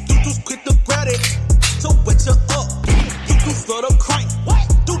 Deuce quick to grab it, to wet you up. Deuce love to crank,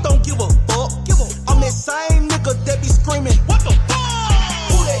 Dude don't give a fuck. I'm that same nigga that be screaming, what the fuck?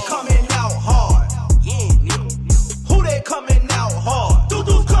 Who they coming out hard? Yeah, nigga. Who they coming out hard?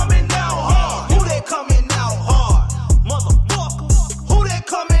 Deuce coming out hard. Who they coming out hard? Motherfucker. Who they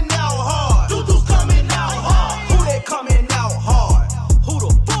coming out hard? Deuce coming out hard. Who they coming out hard? Who the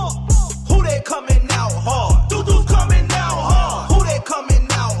fuck? Who they coming out hard? Deuce coming out hard. Who they coming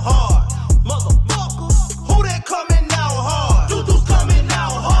out hard? Motherfucker. Who they coming out hard? Deuce coming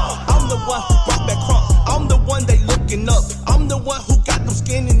out hard. I'm the one who brought back crunk. I'm the one they looking up. I'm the one who got them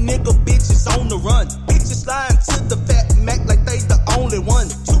skinny nigga bitches on the run. Bitches lying to the Fat Mac like they the only one.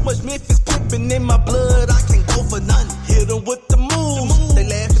 Too much Memphis pimping in my blood, I can't go for none. Hit them with the moves, they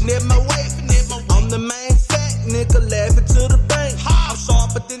laughing at my way. I'm the main fat nigga laughing to the bank. I'm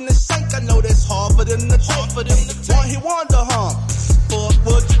sharper than the shank, I know that's harder than the tank. One he wonder, fuck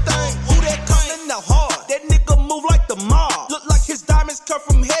what you think? Who that coming out hard? That nigga move like the mob. Look like his diamonds come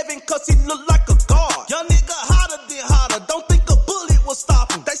from heaven, cause he look like a god. Young nigga hotter than hotter, don't think a bullet will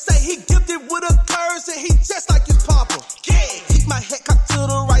stop him. They say he gifted with a curse and he just like his papa. Yeah, keep my head cocked to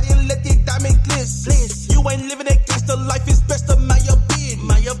the right and let the diamond glisten. You ain't living that gangster life, it's best to mind your business.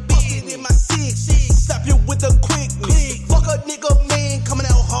 Bucket in my six, slap you with a quickness. Fuck a nigga, man, coming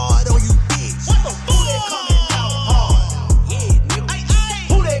out hard on you, bitch. What the fuck? Who they coming out hard? Yeah, nigga.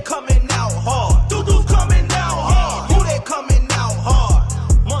 Who they coming out hard? Deuce coming out hard. Who they coming out hard?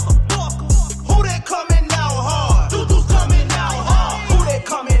 Motherfucker. Who they coming out hard? Deuce coming out hard. Who they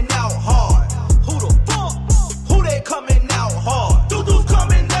coming out hard? Who the fuck? Who they coming out hard? Deuce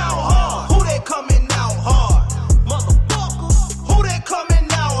coming out hard. Who they coming out hard? Motherfucker. Who they coming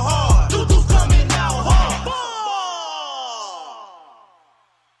out hard? Deuce coming out hard.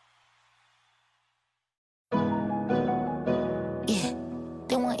 Yeah,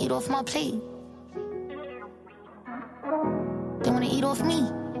 they wanna eat off my plate. They wanna eat off me.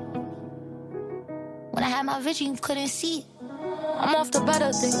 When I had my vision, you couldn't see it. I'm off the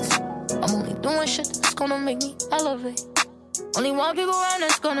better things. I'm only doing shit that's gonna make me elevate. Only one people around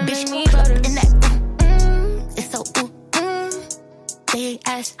that's gonna make me better. In that it's so They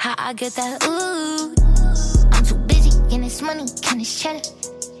ask how I get that I'm too busy getting this money, getting this cheddar.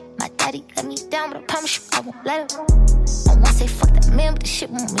 My daddy let me down, but I promise you I won't let him. I won't say fuck that man, but this shit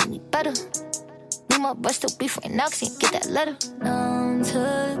won't make me better. Me my breast still beef right now, 'cause he ain't get that letter. Numb to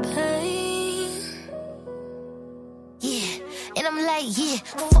the pain. Yeah, and I'm like, yeah,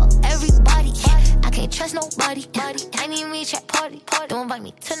 fuck everybody. I can't trust nobody. I need me chat party. Don't invite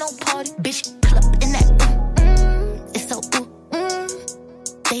me to no party. Bitch, pull up in that it's so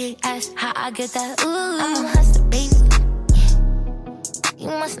They ask how I get that I'm a hustler, baby. You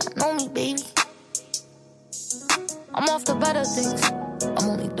must not know me, baby. I'm off the better things. I'm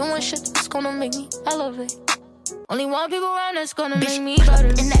only doing shit that's gonna make me elevate. Only one people around that's gonna make me better.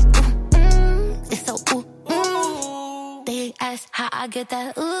 In that it's so They ask how I get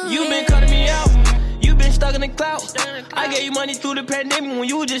that You been cutting me out. You been stuck in the cloud. I gave you money through the pandemic when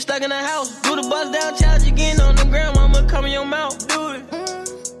you was just stuck in the house. Do the bust down challenge again on the ground. I'ma come in your mouth. Do it.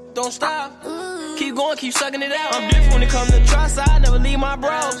 Don't stop. Keep going, keep sucking it out. I'm different when it comes to trust. I never leave my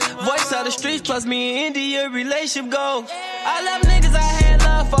bros. Voice out the streets, plus me and India relationship goals. I love niggas I had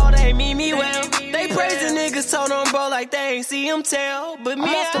love for, they mean me well. They praising niggas, told them bro like they ain't see him tell. But me,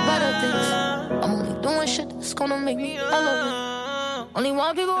 I'm off the better things. I'm only doing shit that's gonna make me elevate. Only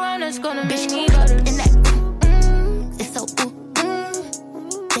one people around that's gonna make me better. In that it's so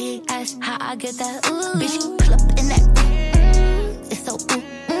They ask how I get that ooh. Bitch, pull up in that ooh. It's so ooh.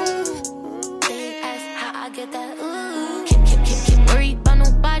 They ask how I get that ooh. Keep worried about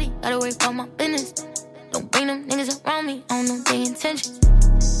nobody. Gotta worry about my business. Don't bring them niggas around me. I don't know their intentions.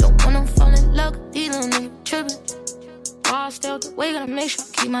 Don't wanna fall in love. These little niggas tripping. All stay out the way. Gotta make sure I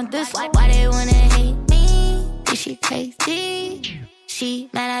keep my distance. Why they wanna hate me? Is she crazy? She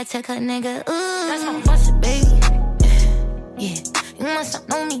mad I took her nigga, ooh. That's how I bust it, baby. Yeah, you must not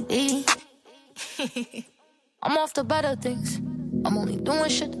know me, baby. I'm off to better things. I'm only doing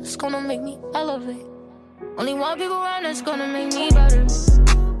shit that's gonna make me elevate. Only one people around that's gonna make me better.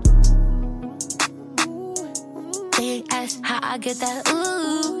 They ask how I get that,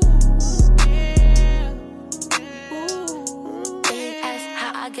 ooh. They ask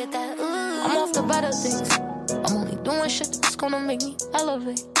how I get that, ooh. I'm off to better things. I'm only doing shit that's gonna make me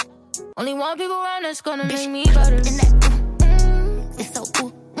elevate. Only one people around that's gonna make me better. In that it's so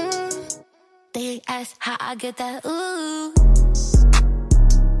ooh, They ask how I get that ooh.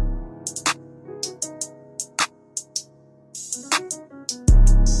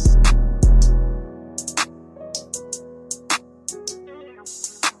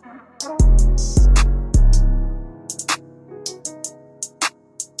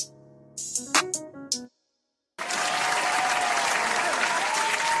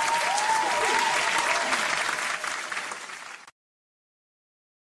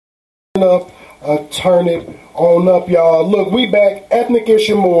 Up, turn it on up, y'all. Look, we back. Ethnic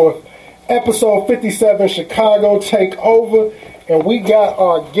Issue More, episode 57, Chicago Takeover, and we got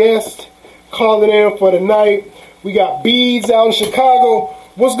our guest calling in for the night. We got Beads out in Chicago.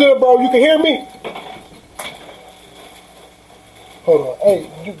 What's good, bro? You can hear me? Hold on.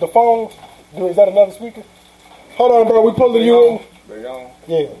 Hey, the phone. Is that another speaker? Hold on, bro. We pulling you in.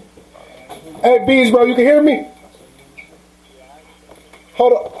 Yeah. Hey, Beads, bro. You can hear me?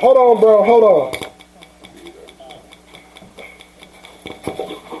 Hold on, bro. Hold on.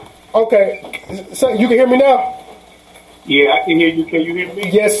 Okay. So you can hear me now? Yeah, I can hear you. Can you hear me?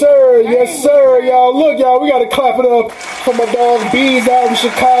 Yes, sir. Yes, sir. Y'all, look, y'all, we got to clap it up for my dog Bees out in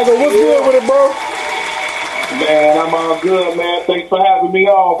Chicago. What's good with it, bro? Man, I'm all good, man. Thanks for having me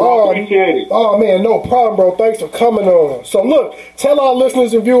on, bro. Appreciate it. Oh, man, no problem, bro. Thanks for coming on. So, look, tell our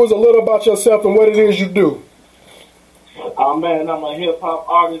listeners and viewers a little about yourself and what it is you do. Man, I'm a hip-hop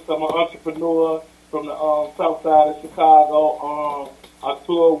artist. I'm an entrepreneur from the south side of Chicago. I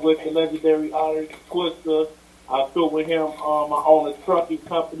tour with the legendary artist Twista. I tour with him. I own a trucking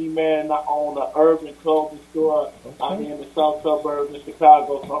company, man. I own an urban clothing store out here in the south suburbs of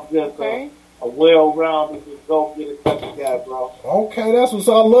Chicago. So I'm just a well-rounded, just go-get-it type of guy, bro. Okay, that's what's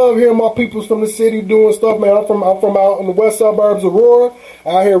I love hearing my peoples from the city doing stuff, man. I'm from out in the west suburbs of Aurora,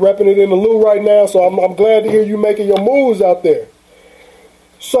 out here repping it in the Lou right now. So I'm glad to hear you making your moves out there.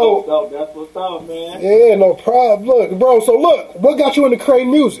 So that's what's up, man. Yeah, no problem. Look, bro. So look, what got you into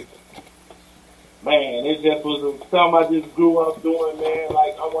creating music? Man, it just was something I just grew up doing, man.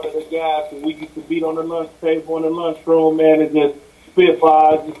 Like I'm one of the guys that we used to beat on the lunch table in the lunchroom, man, and just spit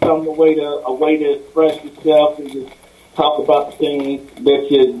bars, just something a way to express yourself and just talk about the things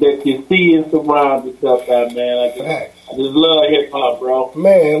that you see and surround yourself at, man. I just love hip hop, bro.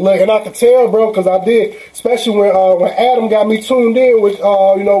 Man, look, and I can tell, bro, because I did, especially when Adam got me tuned in with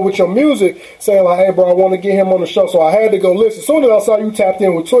with your music, saying like, hey, bro, I want to get him on the show, so I had to go listen. As soon as I saw you tapped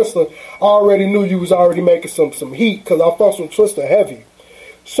in with Twista, I already knew you was already making some heat because I fucks with Twista heavy.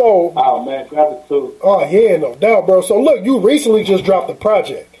 So, oh man, grab it too. Oh yeah, no doubt, bro. So look, you recently just dropped a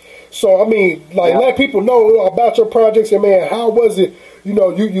project. So I mean, let people know about your projects and man, how was it? You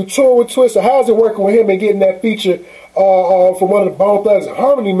tour with Twista. How's it working with him and getting that feature from one of the Bone Thugs and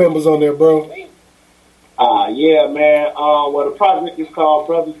Harmony members on there, bro? Yeah, man. Well, the project is called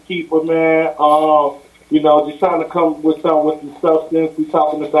Brothers Keeper, man. Just trying to come with some substance. We're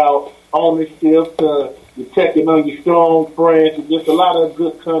talking about ownership, you're checking on your strong friends, and just a lot of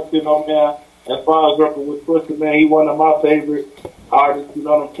good content on there. As far as working with Twista, man, he one of my favorite artists. You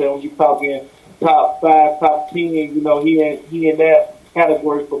know what I'm saying? When you talking top 5, top 10, he in that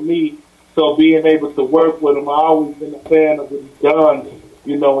category for me. So being able to work with him, I always been a fan of what he's done.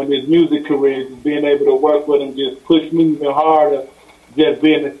 In his music career, just being able to work with him just pushed me even harder. Just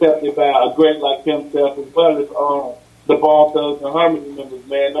being accepted by a great like himself, as well as the Bone Thugs and Harmony members,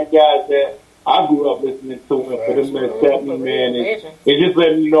 man. Them guys that I grew up listening to him, for them to accept me, man. It just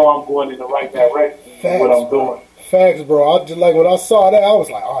let me know I'm going in the right direction. What I'm doing. Facts, bro. I just like when I saw that, I was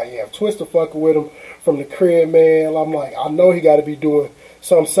like, oh yeah, Twista fucking with him from the crib, man. I'm like, I know he got to be doing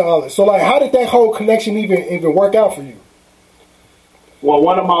something solid. So like, how did that whole connection even work out for you? Well,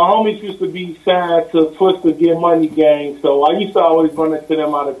 one of my homies used to be signed to Twister Get Money Gang, so I used to always run into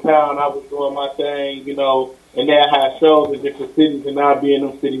them out of town. I was doing my thing, you know, and they had shows in different cities, and I'd be in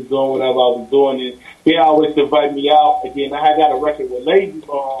them cities doing whatever I was doing. And he always invite me out. Again, I had got a record with Lazy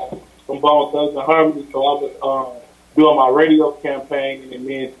Bone from Bone Thugs and Harmony, so I was doing my radio campaign, and then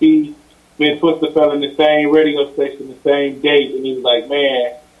me and Twister fell in the same radio station the same date, and he was like,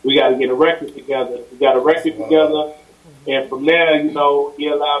 man, we got to get a record together. We got a record together. And from there, you know, he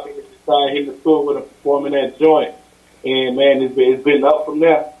allowed me to start hitting the tour with him, performing that joint. And, man, it's been up from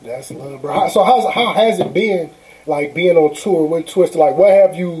there. That's love, bro. So how has it been, like, being on tour with Twister? Like, what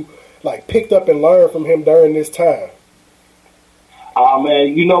have you, like, picked up and learned from him during this time?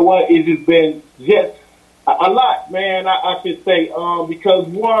 Man, you know what? It's just been just a lot, man, I should say. Because,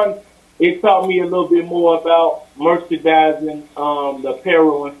 one, it taught me a little bit more about merchandising, the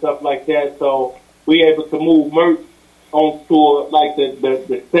apparel and stuff like that. So we able to move merch on tour, like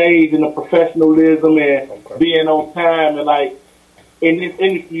the stage and the professionalism and being on time. And like in this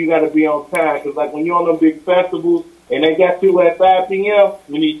industry, you got to be on time, because like when you're on them big festivals and they got you at 5 p.m.,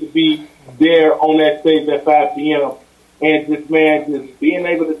 you need to be there on that stage at 5 p.m. And just, man, just being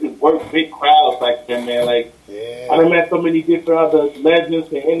able to just work big crowds like that, man. Like, I done met so many different other legends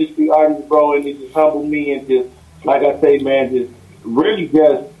and industry artists, bro, and it just humbled me and just, like I say, man, just really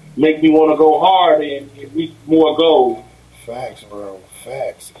just make me want to go hard and reach more goals. Facts, bro.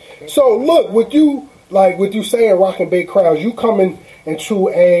 Facts. So, look, with you saying rocking big crowds, you coming into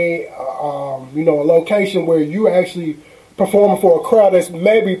a location where you're actually performing for a crowd that's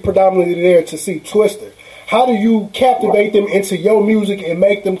maybe predominantly there to see Twister. How do you captivate them into your music and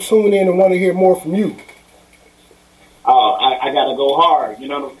make them tune in and want to hear more from you? I got to go hard, you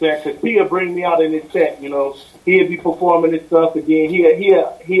know what I'm saying? Because he'll bring me out in his set, you know. He'll be performing this stuff again.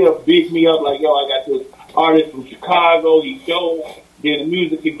 He'll big me up like, yo, I got this artist from Chicago. He goes, then the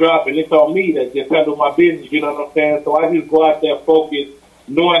music can drop, and it's on me to just handle my business, you know what I'm saying? So I just go out there focused,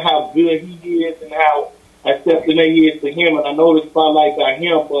 knowing how good he is and how accepting he is to him. And I know the spotlight got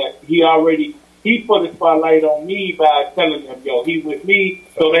him, but he put the spotlight on me by telling them, yo, he's with me,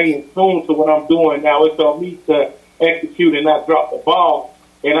 so they in tune to what I'm doing. Now it's on me to execute and not drop the ball,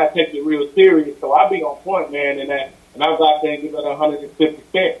 and I take it real serious. So I be on point, man, and I go out there and give it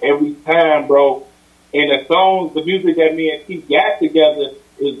 150% every time, bro. And the songs, the music that me and Keith got together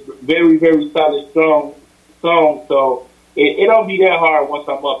is very, very solid, strong song. So it don't be that hard once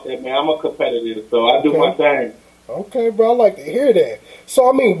I'm up there, man. I'm a competitor, so I do my thing. Okay, bro, I like to hear that. So,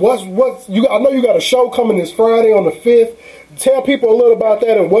 I mean, I know you got a show coming this Friday on the 5th. Tell people a little about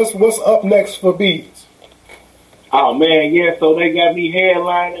that and what's up next for Beads. Oh, man, yeah, so they got me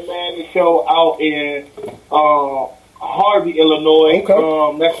headlining, man, the show out in Harvey, Illinois.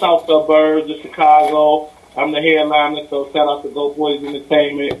 Okay. That's south suburbs of Chicago. I'm the headliner, so shout out to Go Boys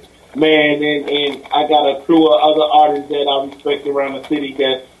Entertainment. Man, and I got a crew of other artists that I respect around the city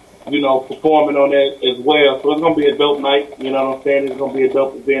that's, you know, performing on that as well. So it's going to be a dope night, you know what I'm saying? It's going to be a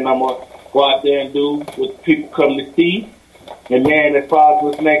dope event I'm going to go out there and do what people come to see. And, man, as far as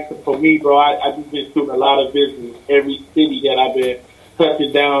what's next for me, bro, I just been shooting a lot of business. Every city that I've been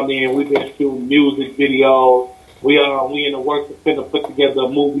touching down in, we've been shooting music videos. We in the works of finna put together a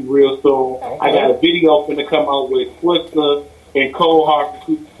movie real soon. Okay. I got a video finna come out with Twister and Cold Heart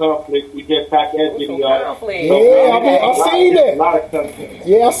for Conflict. We just shot that video. I seen that. A lot of content.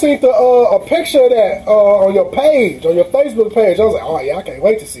 Yeah, I seen a picture of that on your page, on your Facebook page. I was like, oh yeah, I can't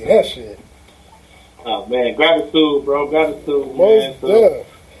wait to see that shit. Oh man, gratitude, bro. Gratitude, man. So,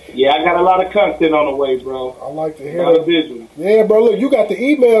 yeah, I got a lot of content on the way, bro. I like to hear a lot of visuals. Yeah, bro. Look, you got the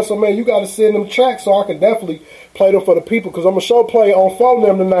email, so man, you got to send them tracks so I can definitely play them for the people, because I'm gonna show play on phone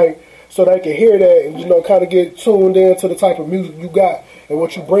them tonight, so they can hear that and, you know, kind of get tuned in to the type of music you got and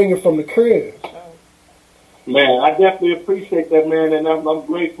what you bringing from the crib. Man, I definitely appreciate that, man, and I'm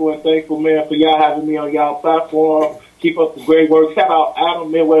grateful and thankful, man, for y'all having me on y'all platform. Keep up the great work. Shout out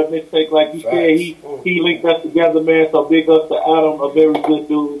Adam Midwest Mixtape. Like you said, he linked us together, man, so big ups to Adam, a very good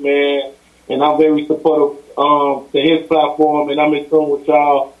dude, man, and I'm very supportive to his platform, and I'm in tune with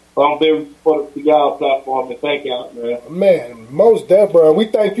y'all. I'm very supportive to y'all platform, and thank y'all, man. Man, most definitely, bro. We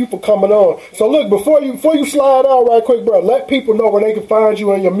thank you for coming on. So look, before you slide out right quick, bro, let people know where they can find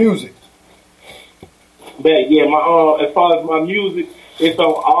you and your music. But yeah, as far as my music, it's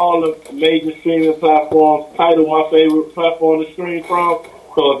on all the major streaming platforms. Tidal, my favorite platform to stream from.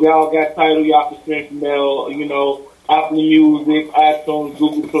 So if y'all got Tidal, y'all can stream from there. You know, Apple Music, iTunes,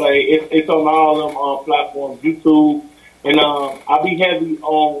 Google Play. It's on all them platforms. YouTube. And I'll be heavy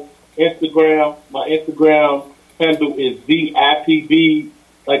on Instagram. My Instagram handle is VIPB,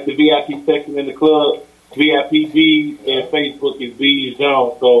 like the VIP section in the club. VIP Bees, and Facebook is Bees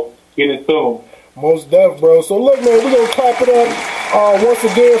Jones. So get in tune. Most def, bro. So look, man, we're gonna clap it up once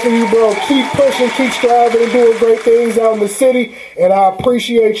again for you, bro. Keep pushing, keep striving, and doing great things out in the city. And I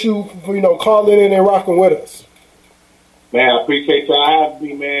appreciate you for calling in and rocking with us. Man, I appreciate y'all having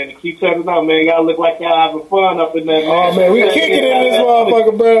me, man. And keep turning up, man. Y'all look like y'all having fun up in there, man. Oh, man, we kicking it in this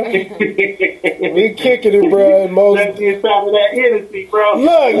motherfucker, bro. We kicking it, bro. Let's get some of that Hennessy, bro.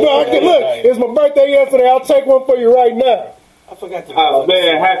 Look, it's my birthday yesterday. I'll take one for you right now. I forgot to. Oh,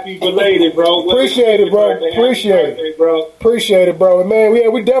 man, happy belated, bro. Appreciate it, bro. Appreciate it, bro. Appreciate it, bro. And man,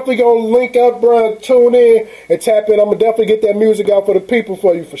 we definitely gonna link up, bro. Tune in and tap in. I'm gonna definitely get that music out for the people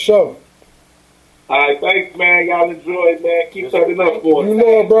for you, for sure. All right, thanks, man. Y'all enjoy it, man. Keep turning up for us. You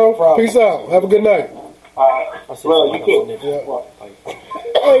know it, bro. Peace out. Have a good night. All right. Well, you too.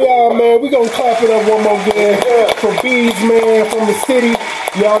 Hey, y'all, man. We gonna clap it up one more again for Bees, man, from the city.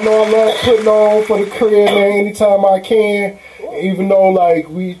 Y'all know I love putting on for the crib, man, anytime I can. Even though, like,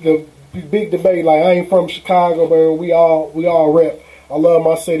 the big debate, like, I ain't from Chicago, man. We all rep. I love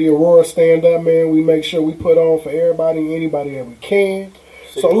my city. Aurora stand up, man. We make sure we put on for everybody and anybody that we can.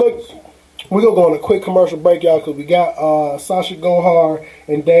 So, look. We're going to go on a quick commercial break, y'all, because we got Sasha Gohar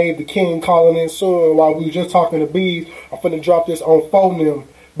and Dave the King calling in soon. While we were just talking to Bees, I'm finna drop this on Phonem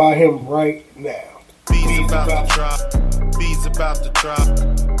by him right now. Bees about to drop. Bees about to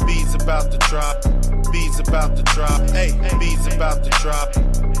drop. Bees about to drop. Bees about to drop. Hey, bees about to drop.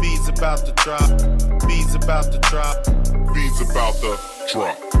 Bees about to drop. Bees about to drop. Bees about to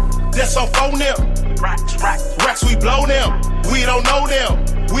drop. That's on Phonem. Racks, we blow them. We don't know them.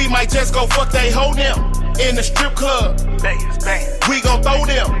 We might just go fuck they hoe them. In the strip club. We gon' throw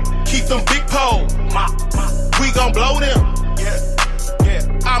them. Keep them big poles. We gon' blow them. Yeah.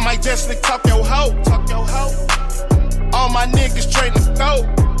 I might just talk your hoe. All my niggas train to go.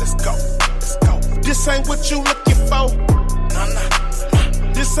 Let's go. This ain't what you looking for.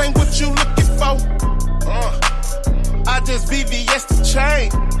 Nah. This ain't what you looking for. I just VVS the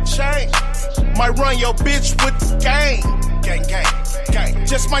chain. Might run your bitch with the gang.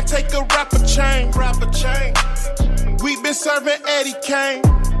 Just might take a rapper chain. We been serving Eddie Kane.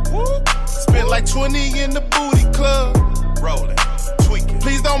 Spent like 20 in the booty club. Rolling, tweaking.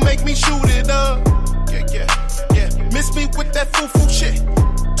 Please don't make me shoot it up. Yeah. Miss me with that foo-foo shit.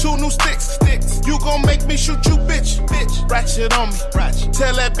 2 new sticks. You gon' make me shoot you, bitch. Ratchet on me.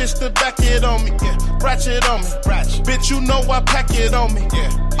 Tell that bitch to back it on me. Yeah. Ratchet on me. Bitch, you know I pack it on me. Yeah.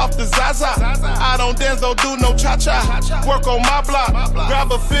 Off the Zaza. I don't dance, don't do no cha-cha. Work on my block.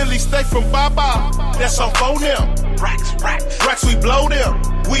 Grab a Philly steak from Baba. That's on Phonem. Racks, we blow them.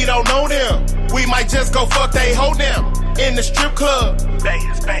 We don't know them. We might just go fuck they hoe them. In the strip club.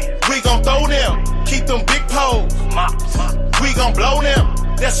 We gon' throw them. Keep them big poles. We gon' blow them.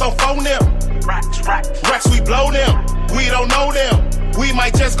 That's on Phonem. Racks, we blow them. We don't know them. We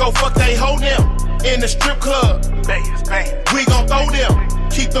might just go fuck they hoe them. In the strip club. We gon' throw them.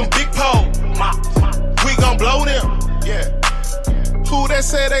 Keep them big poles. We gon' blow them. Yeah. Who that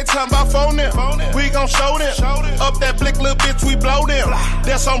said they talking about Phonem? We gon' show them. Up that blick, little bitch, we blow them.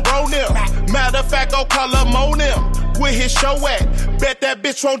 That's on bro them. Matter of fact, go call up Mo them. Where his show at? Bet that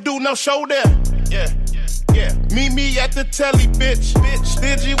bitch won't do no show there. Yeah. Meet me at the telly, bitch.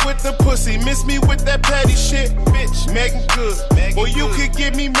 Stingy with the pussy. Miss me with that petty shit. Bitch, Megan good. Or you could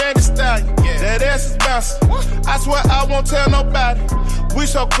give me Megan Stallion. That ass is bouncing. I swear I won't tell nobody. We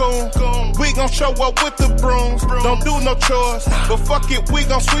so cool. We gon' show up with the brooms. Don't do no chores. But fuck it, we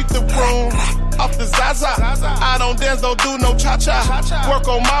gon' sweep the room. Off the Zaza. I don't dance, don't do no cha-cha. Work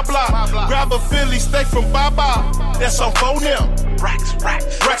on my block. Grab a Philly steak from Baba. That's on Phonem.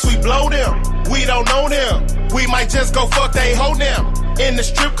 Racks, we blow them. We don't know them. We might just go fuck they hoe them. In the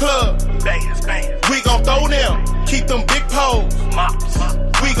strip club. We gon' throw them. Keep them big poles.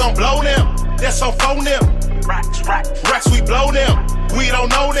 We gon' blow them. That's on Phonem. Racks, we blow them. We don't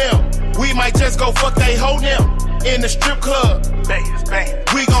know them. We might just go fuck they hoe them. In the strip club.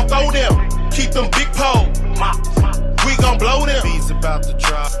 We gon' throw them. Keep them big poles. We gon' blow them. Bees about to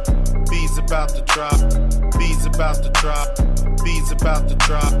drop. Bees about to drop. Bees about to drop. Bees about to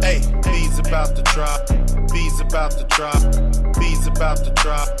drop. Hey, bees about to drop. Bees about to drop. Bees about to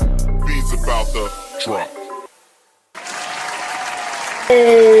drop. Bees about to drop.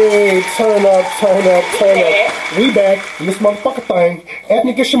 Hey, turn up. We back in this motherfucker thing.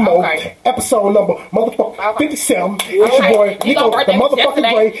 Ethnic Shimo, episode number motherfucker 57. It's your boy Nico, the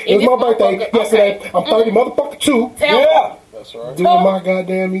motherfucking Gray. It was my birthday yesterday. I'm 30 motherfucker 2. Yeah. That's right. Doing my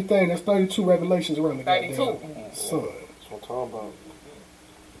goddamn me thing. That's 32 revelations around the goddamn sun. That's what I'm talking about.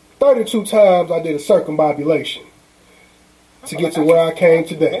 32 times I did a circumambulation to get to where I came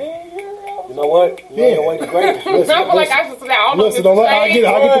today. You know what? You on your way to greatness. I feel like I should say, I don't know if it's Listen, I the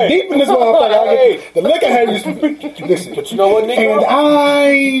get the deep in this motherfucker. I get the liquor hand. Listen, but you know what, nigga? And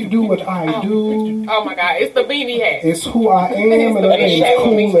I do what I do. Oh my God, it's the beanie hat. It's who I am, and I ain't as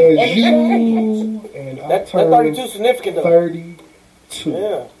cool as you. And I That turned 32 significant though. 32.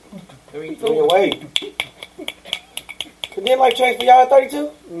 Yeah. On your way. Did life change for y'all at 32?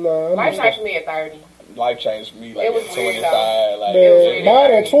 No. Life changed for me at 30. Life changed for me like It was at weird, 25. Like, Man,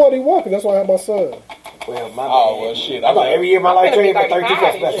 mine at 21, because that's why I had my son. Well, my well, shit. I thought every year my life changed, but 32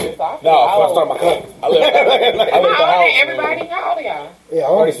 35 special. this year, so I feel No, old. before I start my class. I left the How old house. are everybody? How old are y'all? Yeah,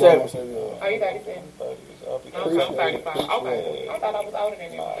 I'm 37. Oh, you 37? I'm 35. Okay. I thought I was older than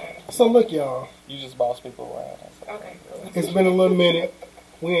everybody. So look, y'all. You just boss people around. Okay, cool. It's been a little minute.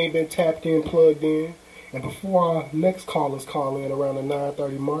 We ain't been tapped in, plugged in. And before our next callers call in around the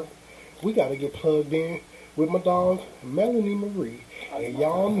 9:30 mark, we got to get plugged in with my dog, Melanie Marie. And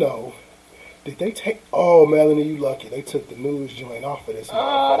y'all know, did they take... Oh, Melanie, you lucky. They took the news joint off of this.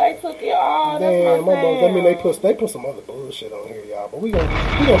 Oh, they took it. Oh, Damn, that's my I mean, they put some other bullshit on here, y'all. But we gonna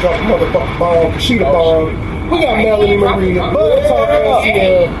drop a motherfucking bomb, sheet of bomb. We got Melanie Marie, Bud Talk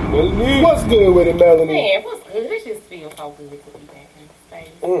LCL. What's good with it, Melanie? Man, what's good? It just feels so good to be back in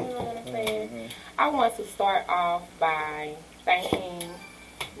space. You know what I'm saying? I want to start off by thanking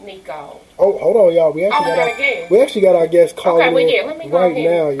Nico. Oh, hold on, y'all. We actually got our guest calling okay, in let me go right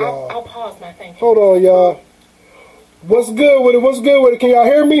ahead. now, y'all. I'll pause my thank you. Hold on, y'all. What's good with it? What's good with it? Can y'all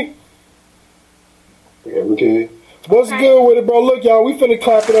hear me? Yeah, we can. What's good with it, bro? Look, y'all, we finna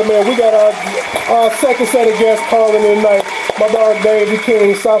clap it up, man. We got our second set of guests calling in tonight. My dog Davey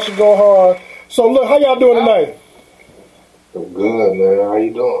King, Sasha Go Hard. So, look, how y'all doing tonight? I'm good, man. How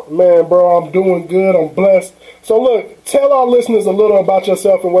you doing? Man, bro, I'm doing good. I'm blessed. So, look, tell our listeners a little about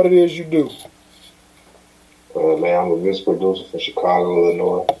yourself and what it is you do. Man, I'm a music producer from Chicago,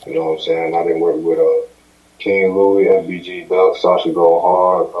 Illinois. You know what I'm saying? I've been working with King Louis, FBG Duck, Sasha Go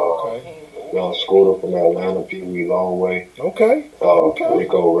Hard, Young Scooter from Atlanta, Pee Wee Longway. Okay.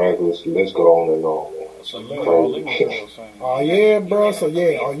 Rico Reckless. Let's go on and on, man. Oh, yeah, bro. So,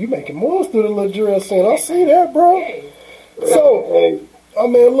 yeah. Oh, you making moves through the little drill scene. I see that, bro. So, I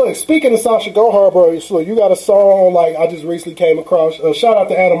mean, look, speaking of Sasha Go Hard, bro, so you got a song, like, I just recently came across. Shout out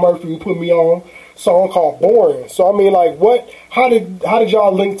to Adam Murphy who put me on. Song called Boring. So I mean, like, how did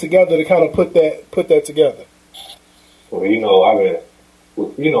y'all link together to kind of put that together? Well, you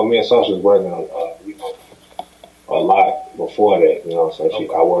know, me and Sasha was working on a lot before that. You know what I'm saying?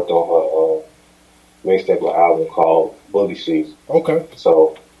 I worked on her mixtape album called Bully Season. Okay.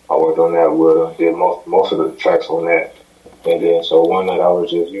 So I worked on that with her, did most of the tracks on that, and then so one night I was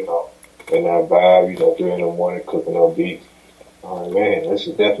just in that vibe, 3 in the morning cooking up beats. Man, this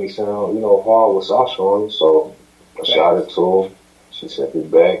is definitely sound, hard with Sasha on it. So I shot it to her. She sent it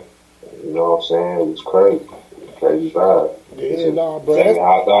back. You know what I'm saying? It was crazy. Crazy vibe. Yeah, nah, bro. That's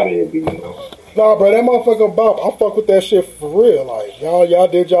how I thought it'd be, Nah, bro, that motherfucker bop. I fuck with that shit for real. Like, y'all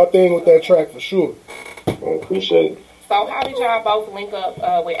did y'all thing with that track for sure. I appreciate it. So how did y'all both link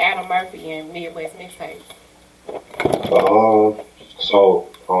up with Adam Murphy and Midwest Mixtapes? So,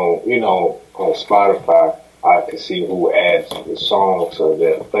 on Spotify, I could see who adds the song to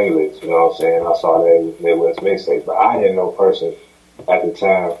their playlist, you know what I'm saying? I saw that with Midwest Mixtapes, but I didn't know person at the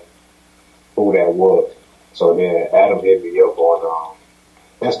time who that was. So then Adam hit me up on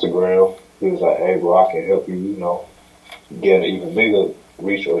Instagram. He was like, hey, bro, I can help you, get an even bigger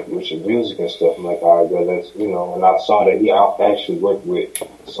reach with your music and stuff. I'm like, all right, bro, let's, and I saw that he actually worked with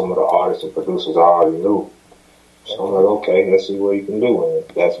some of the artists and producers I already knew. So I'm like, okay, let's see what he can do. And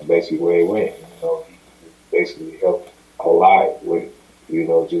that's basically where it went. He basically helped a lot with,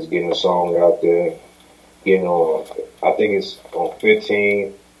 just getting a song out there, getting on, I think it's on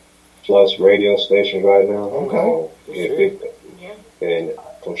 15 plus radio stations right now. Okay. And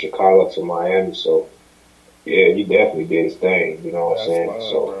from Chicago to Miami. So, yeah, he definitely did his thing. You know what I'm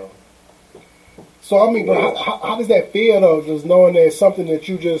saying? So I mean, but how does that feel though? Just knowing that it's something that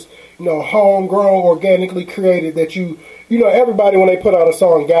you just, homegrown, organically created. That everybody when they put out a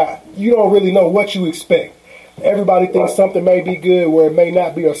song, you don't really know what you expect. Everybody thinks something may be good where it may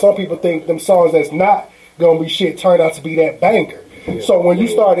not be, or some people think them songs that's not gonna be shit turn out to be that banger. Yeah. So when you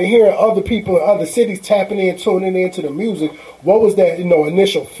started hearing other people in other cities tapping in, tuning into the music, what was that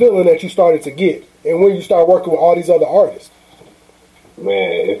initial feeling that you started to get, and when you start working with all these other artists?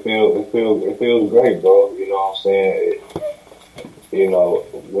 Man, it feels great, bro. You know what I'm saying?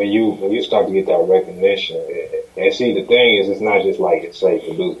 When you start to get that recognition, and see, the thing is, it's not just like it's say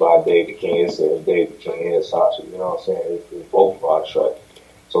produced by Dave the King. It's Dave the King and Sasha. You know what I'm saying? It's both of our tracks.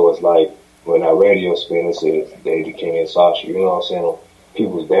 So it's like when that radio spin, it says Dave the King and Sasha. You know what I'm saying?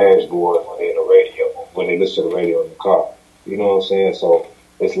 people's dashboard when they're in the radio, when they listen to the radio in the car. You know what I'm saying? So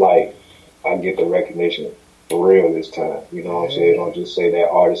it's like I get the recognition for real this time. You know what I'm saying? Don't just say that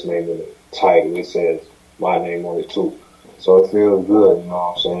artist name in the title. It says my name on it too. So it feels good. You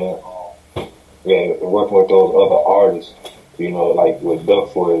know what I'm saying? Yeah, and working with those other artists, you know, like with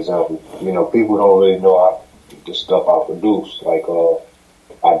Duck, for example, you know, people don't really know the stuff I produce. Like,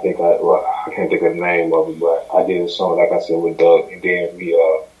 I can't think of the name of it, but I did a song, like I said, with Doug, and then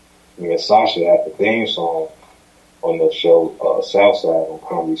me and Sasha had the theme song on the show, Southside on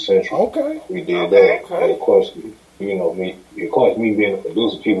Comedy Central. Okay. We did that. Okay. And of course, you know, me being a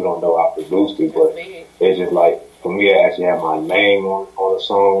producer, people don't know I produced it, but it's just like, for me to actually have my name on a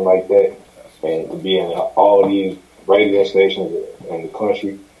song like that, and to be in all these radio stations in the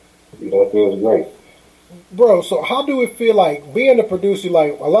country, you know, it feels great. Bro, so how do it feel like being a producer?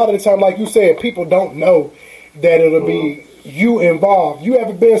 Like, a lot of the time, like you said, people don't know that it'll be you involved. You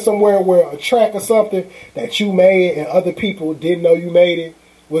ever been somewhere where a track or something that you made and other people didn't know you made it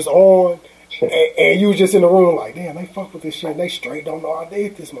was on, and you was just in the room like, damn, they fuck with this shit and they straight don't know I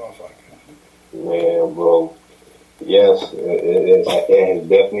did this motherfucker? Man, bro, yes, it has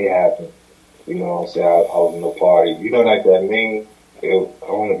definitely happened. You know what I'm saying? I was in a party. You know, like that meme? I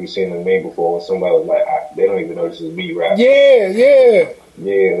don't know if you've seen the meme before when somebody was like, they don't even know this is me rapping. Yeah.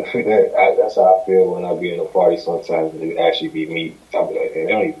 Yeah, that's how I feel when I be in a party sometimes and it actually be me. I'll be like, hey,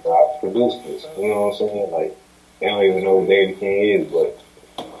 they don't even know I produced this. You know what I'm saying? Like, they don't even know who David King is, but,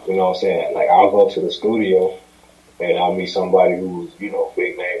 you know what I'm saying? Like, I'll go to the studio and I'll meet somebody who's, you know,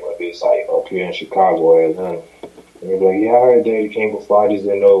 big name of this, like, up here in Chicago or Atlanta. And they're like, yeah, I heard David King before, I just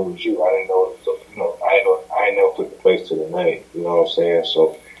didn't know it was you. I didn't know it was, you know, I ain't never put the face to the name. You know what I'm saying?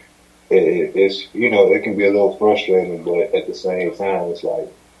 So, it's, you know, it can be a little frustrating, but at the same time, it's like,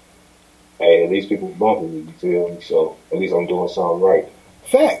 hey, at least people bumping me, you feel me? So at least I'm doing something right.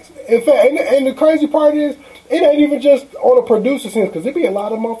 Facts. In fact, and the crazy part is, it ain't even just on a producer sense, because there be a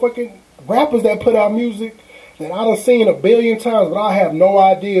lot of motherfucking rappers that put out music that I done seen a billion times, but I have no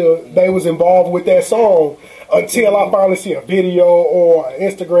idea they was involved with that song until I finally see a video or an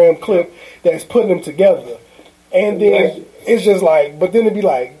Instagram clip that's putting them together. And then it's just like, but then it'd be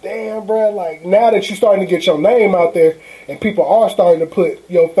like, damn, bro, like, now that you're starting to get your name out there and people are starting to put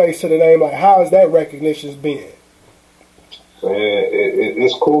your face to the name, like, how has that recognition been? Man,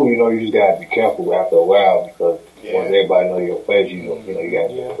 it's cool, you know, you just gotta be careful after a while because once everybody know your face, you know, you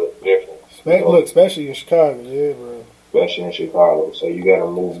gotta look different. You know? Look, especially in Chicago, yeah, bro. Especially in Chicago, so you gotta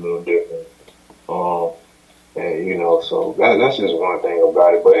move a little different. And, you know, so that's just one thing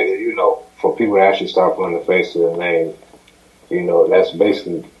about it. But, you know, for people to actually start putting the face to the name, you know, that's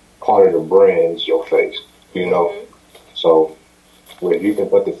basically part of the brand is your face, you know. So, if you can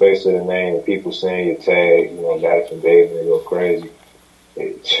put the face to the name and people saying your tag, you know, got it from David and they go crazy,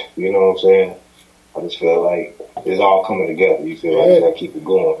 you know what I'm saying? I just feel like it's all coming together. You feel like you gotta keep it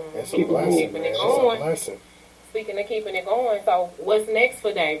going. Keep it moving. Keeping it going. Speaking of keeping it going, so what's next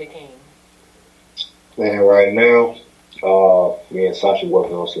for David King? Man, right now, me and Sasha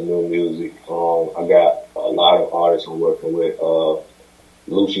working on some new music. I got a lot of artists I'm working with.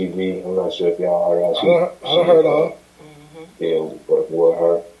 Lucci V, I'm not sure if y'all heard her. I heard of her. Yeah, working with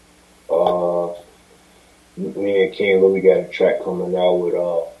her. Me and King Louis got a track coming out with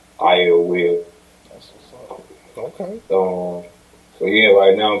I.L. Will. Okay. So yeah,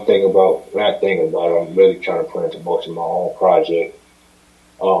 right now I'm I'm really trying to put into motion my own project.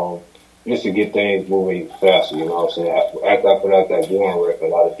 Just to get things moving faster, you know what I'm saying? After I put out that Born record, a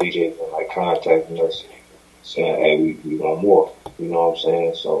lot of DJs been like contacting us saying, hey, we want more. You know what I'm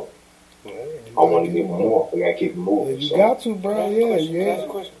saying? So I want to get more. We gotta keep it moving. You got to, bro. Yeah.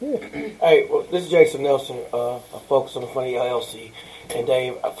 Hey, well, this is Jason Nelson, Focus on the Funny LLC. And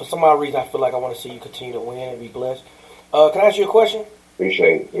Dave, for some odd reason, I feel like I want to see you continue to win and be blessed. Can I ask you a question?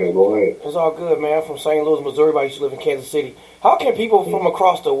 Appreciate it. Yeah, go ahead. It's all good, man. From St. Louis, Missouri, but I used to live in Kansas City. How can people from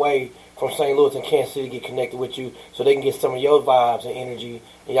across the way from St. Louis and Kansas City get connected with you so they can get some of your vibes and energy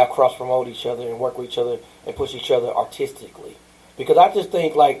and y'all cross-promote each other and work with each other and push each other artistically? Because I just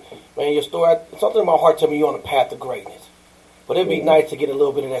think, like, man, your story, something in my heart tell me you're on a path to greatness. But it'd be nice to get a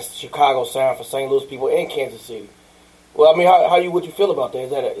little bit of that Chicago sound for St. Louis people and Kansas City. Well, I mean, how would you feel about that?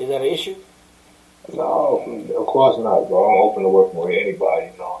 Is that an issue? No, of course not, bro. I'm open to working with anybody,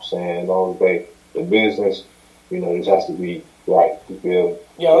 you know what I'm saying? As long as the business, you know, this has to be right, you feel?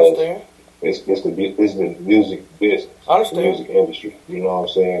 Yeah, I understand. It's the music business. I understand. The music industry, you know what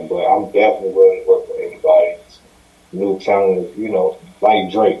I'm saying? But I'm definitely willing to work with anybody. New talent, you know,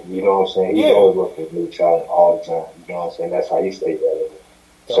 like Drake, you know what I'm saying? He's always working with new talent all the time, you know what I'm saying? That's how he stays relevant.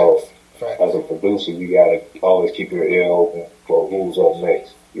 So, as a producer, you gotta always keep your ear open for who's up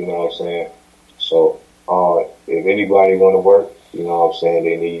next. You know what I'm saying? So, if anybody want to work, you know what I'm saying,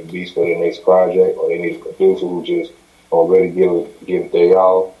 they need beats for their next project, or they need a producer who just already give it their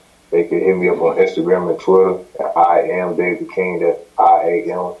all, they can hit me up on Instagram and Twitter at I am Dave the King. That's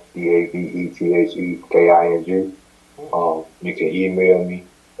IAMDAVETHEKING. You can email me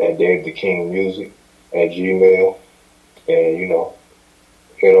at DaveTheKingMusic@gmail, and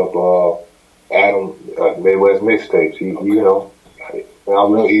hit up Adam Midwest Mixtapes.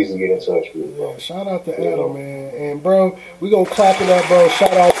 I'm real easy to get in touch with. Yeah, shout out to Adam, man. And bro, we gonna clap it up, bro.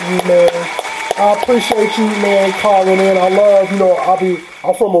 Shout out to you, man. I appreciate you, man, calling in. I love,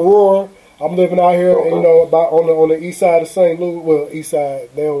 I'm from Aurora. I'm living out here, and, about on the east side of St. Louis. Well, east side,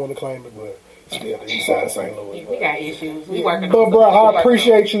 they don't want to claim it, but still the east side of St. Louis. We got issues. We working on But bro, I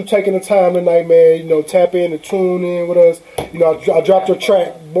appreciate you taking the time tonight, man. Tap in and tune in with us. I dropped your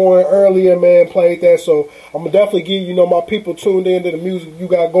track, Born, earlier, man, played that. So I'm gonna definitely get my people tuned in to the music you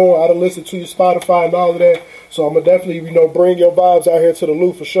got going. I done listened to your Spotify and all of that. So I'm gonna definitely, bring your vibes out here to the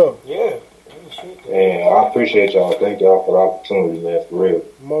Lou for sure. Yeah. Man, I appreciate y'all. Thank y'all for the opportunity, man, for real.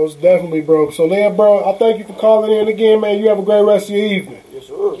 Most definitely, bro. So then, bro, I thank you for calling in again, man. You have a great rest of your evening. Yes,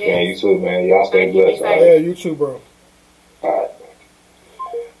 sir. Yeah, you too, man. Y'all stay blessed. Yeah, you too, bro. All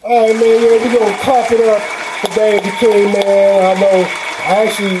right, man. Yeah, we gonna clap it up for Dave the King, man. I know I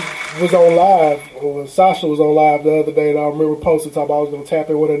actually was on live, or Sasha was on live the other day, and I remember posting talking I was gonna tap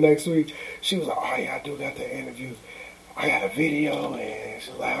in with her next week. She was like, "Oh yeah, I do got the interview. I got a video," and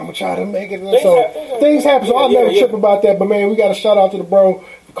she's like, "I'm gonna try to make it." So things happen. So I'll never trip about that. But man, we got a shout out to the bro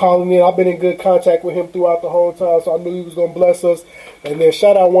for calling in. I've been in good contact with him throughout the whole time, so I knew he was gonna bless us. And then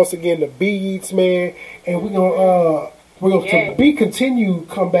shout out once again to B Eats, man. And we're gonna to be continue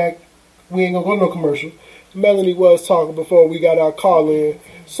come back. We ain't gonna go no commercial. Melanie was talking before we got our call in.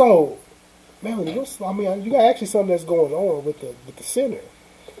 So Melanie, you got actually something that's going on with the center.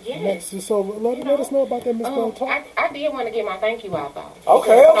 Yeah. So let us know about that, Miss Bell Talk. I did want to get my thank you out though.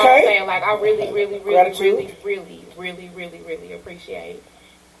 Okay. You know what I'm saying? Like I really appreciate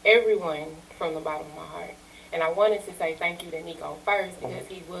everyone from the bottom of my heart. And I wanted to say thank you to Nico first because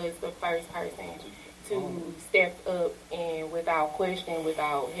he was the first person to step up and without question,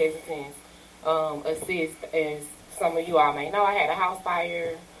 without hesitance, assist. As some of you all may know, I had a house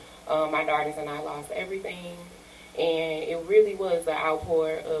fire. My daughters and I lost everything. And it really was the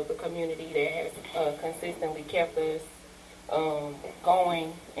outpour of the community that has consistently kept us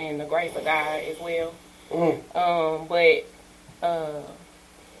going, and the grace of God as well.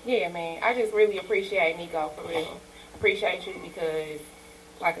 Yeah, man, I just really appreciate Nico for real. Appreciate you because,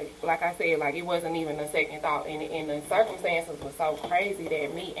 like I said, it wasn't even a second thought, and the circumstances were so crazy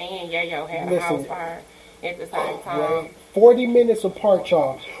that me and Yayo had a house fire at the same time. 40 minutes apart,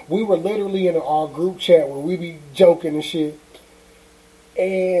 y'all. We were literally in our group chat where we be joking and shit.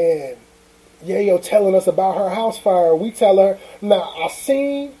 And Yayo telling us about her house fire. We tell her, now I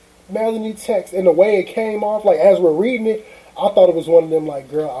seen Melanie text, and the way it came off, as we're reading it, I thought it was one of them,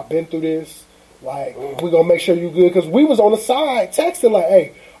 girl, I've been through this. We're going to make sure you good. Because we was on the side texting,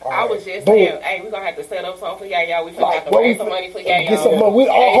 hey. I was just saying, hey, we're going to have to set up something for Yayo. We have to raise some money for Yayo. Get some money.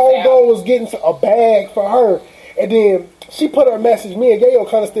 Our whole goal was getting a bag for her. And then she put her message, me and Yayo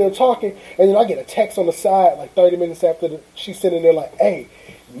kind of still talking, and then I get a text on the side 30 minutes after she's sitting there hey,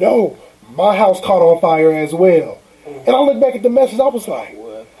 no, my house caught on fire as well. And I look back at the message, I was like,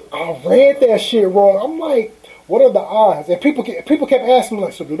 I read that shit wrong. I'm like, what are the odds? And people kept asking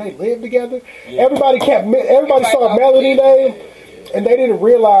me, so do they live together? Yeah. Everybody saw Melody name, and they didn't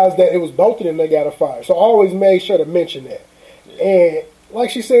realize that it was both of them that got a fire. So I always made sure to mention that. Yeah. And like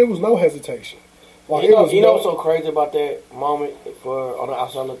she said, it was no hesitation. What's so crazy about that moment on the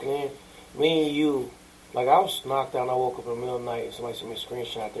outside looking in? Me and you, I was knocked out and I woke up in the middle of the night and somebody sent me a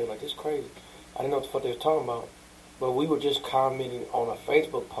screenshot. They were like, this is crazy. I didn't know what the fuck they were talking about. But we were just commenting on a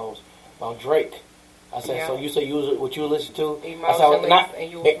Facebook post about Drake. I said, so you say what you listen to? Emotionless, and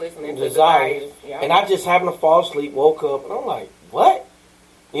you was listening to Desires. And I just happened to fall asleep, woke up, and I'm like, what?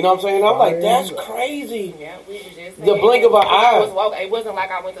 You know what I'm saying? I'm like, that's crazy. Yeah, we were just the blink of an eye. It wasn't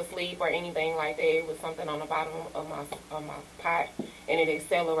like I went to sleep or anything like that. It was something on the bottom of my pot, and it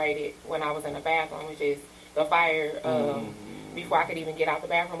accelerated when I was in the bathroom, which is the fire. Before I could even get out the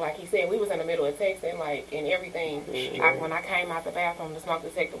bathroom, like he said, we was in the middle of texting, and everything. When I came out the bathroom, the smoke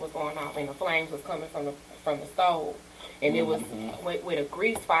detector was going off, and the flames was coming from the stove. And it was with a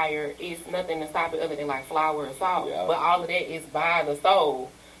grease fire, it's nothing to stop it other than flour or salt. Yeah. But all of that is by the stove.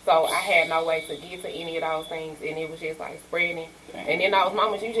 So I had no way to get to any of those things, and it was just like spreading. And then those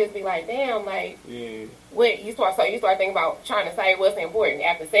moments you just be like, damn, like, what you start thinking about trying to say what's important.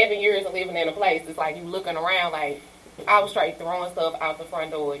 After 7 years of living in a place, it's like you looking around like, I was straight throwing stuff out the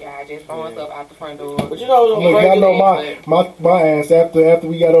front door, y'all. Just throwing stuff out the front door. But you know, look, y'all know my ass after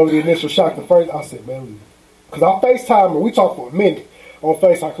we got over the initial shock the first, I said, man, because I FaceTime her. We talked for a minute on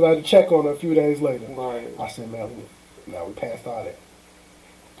FaceTime because I had to check on her a few days later. Right. I said, man, now we passed all that.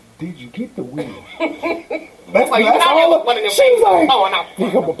 Did you get the weed? That's like, all. She was like, oh,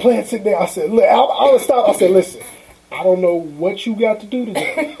 no. I'm a plant sit there. I said, look, I was stop. I said, listen, I don't know what you got to do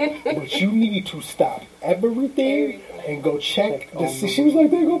today, but you need to stop everything and go check the see. She was like,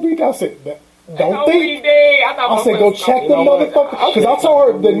 they're gonna be. I said, don't think. I said, go check the motherfucker. Because I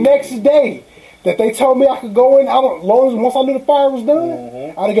told her the next day that they told me I could go in. Once I knew the fire was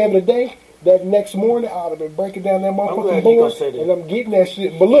done, I'd have gave it a day. That next morning, I'd have been breaking down that motherfucking board, and I'm getting that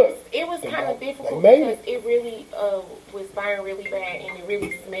shit. But look, it was kind of difficult because it really was burning really bad, and it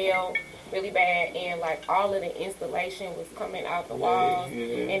really smelled really bad, and like all of the installation was coming out the walls,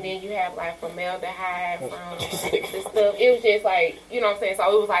 and then you have like formaldehyde from the stuff. It was just like, you know what I'm saying? So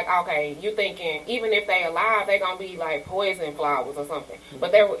it was like, okay, you thinking even if they alive, they gonna be like poison flowers or something.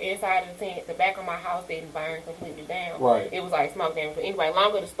 But they were inside of the tent. The back of my house didn't burn completely down. Right. It was like smoke damage. But anyway,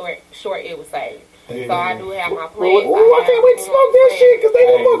 longer the story short, it was saved. So I do have my plans. I can't wait to smoke that shit because they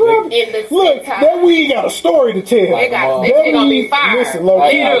gonna fuck around. Look, that weed got a story to tell. It got that shit gonna be fire. Listen,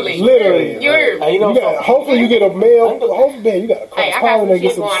 literally. Hopefully you get a male. Hopefully you got a cross pollinate.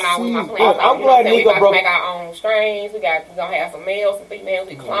 Get some going on with my seeds. plants. I'm glad Nico we about broke. to make our own strains. We gonna have some males, some females.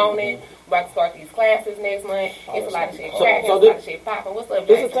 We cloning. We about to start these classes next month. It's a lot of shit cracking. It's a lot of shit popping. What's up,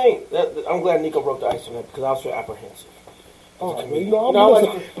 This is the thing. I'm glad Nico broke the ice on that because I was so apprehensive. Because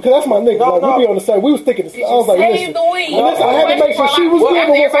that's my nigga. We be on the same. We was thinking. I was like, listen. I had to make sure she was good.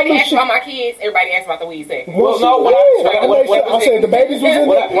 Everybody asked about my kids. Everybody asked about the weed section. I said the babies was in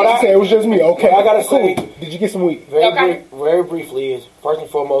there. I said it was just me. Okay, I gotta say, did you get some weed? Very briefly is first and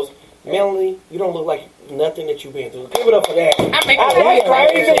foremost, Melanie, you don't look like nothing that you've been through. Give it up for that. That's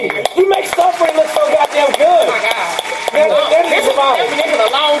crazy. You make suffering look so goddamn good. Oh my god. This is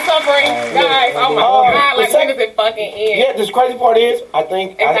a long suffering, guys. Oh my god, like niggas in fucking end. Yeah, this crazy part is, I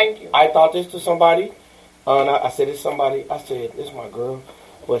think thank you. I thought this to somebody, and I said this to somebody. I said, this is my girl.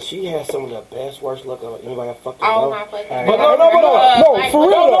 But she has some of the best, worst luck of anybody I fucking know. My fucking but no, for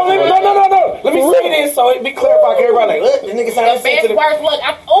real. No. Let me say this so it be clarified for everybody. Like, look, the nigga sound the best, worst luck.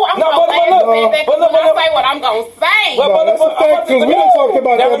 I'm gonna say what I'm gonna say. That's a fact because we done talked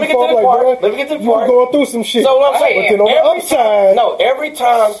about that before. Let me get to the part. You were going through some shit. So what I'm saying, but then on the upside, every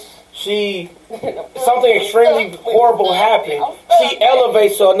time something extremely horrible happened, she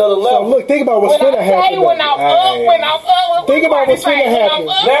elevates to another level. So look, think about what's gonna happen. When I'm up, think about what's gonna happen.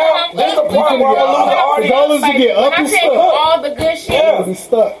 Now, this is the part where I'm losing the audience. Dollars to get up and stuck. All the good shit. Yeah, be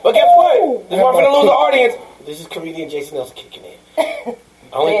stuck. But guess what? This is where I'm gonna lose the audience. This is comedian Jason Nelson kicking in.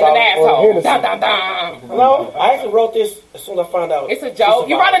 No, I actually wrote this as soon as I found out. It's a joke.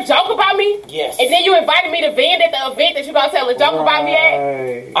 You wrote a joke about me? Yes. And then you invited me to vend at the event that you gonna tell a joke about me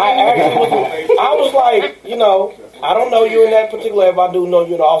at? I was like, I don't know you in that particular way, if I do know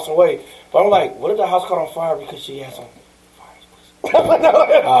you in an awesome way. But I'm like, what if the house caught on fire because she had some fire? I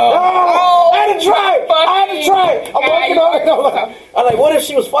had to try. I'm working on it. I'm like, what if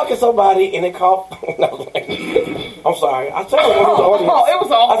she was fucking somebody and it caught? I'm sorry. I tell you, it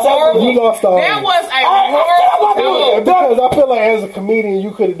was a horrible. You lost all. That was a horrible. Because I feel like as a comedian, you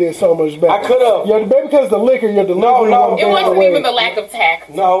could have did so much better. I could have. Because the liquor, your delivery. No, it wasn't even the lack of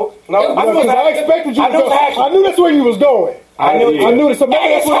tact. No. I expected you to go. I knew that's where you was going. I knew this. So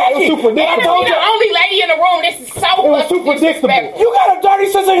maybe that's why it was super predictable. I'm the only lady in the room. This is so. It was super predictable. You got a dirty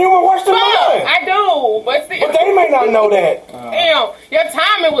sense of humor worse than mine. I do, but they may not know that. Damn, your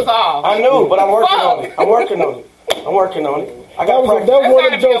timing was off. I knew, but I'm working on it. I got that was one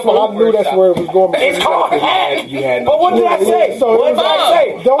of the jokes when I knew that's where it was going. It's called hack. But what did I say? Don't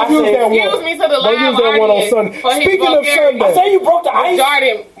use that one. Excuse me to the live Don't use that one on Sunday. Speaking of Sunday, I say you broke the ice.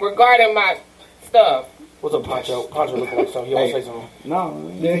 Regarding my stuff. What's up, Poncho? Poncho looking like something. He want to say something?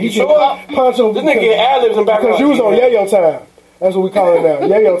 No. Yeah, he sure? Poncho. This nigga get ad-libs in background. Because you was on Yayo time. That's what we call it now.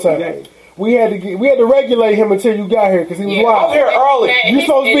 Yayo time. We had to regulate him until you got here because he was wild. I was here early. You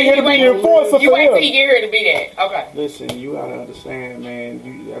supposed to be here to be the enforcer for him. You wait till you get here to be that. Okay. Listen, you gotta understand, man.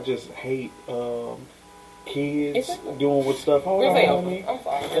 I just hate kids doing with stuff. Hold on, homie. I'm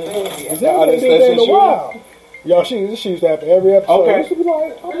sorry. That's in a while. Y'all, she used to happen every episode. Okay. She used to be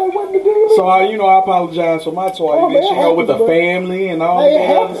like, I'm like, what the deal? So I apologize for my tardiness. man, With the family and all Hey, it that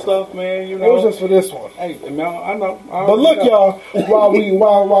other happens. stuff, man. It was just for this one. Hey, man, I know. But look, y'all,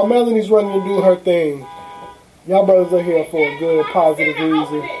 while Melanie's running to do her thing, y'all brothers are here for a good, positive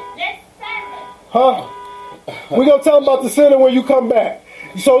reason. Huh? We gonna tell them about the center when you come back.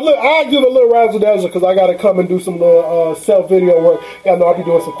 So look, I'll give a little razzle dazzle because I gotta come and do some little self video work. Y'all know I be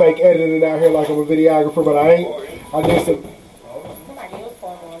doing some fake editing out here like I'm a videographer, but I ain't. I did some.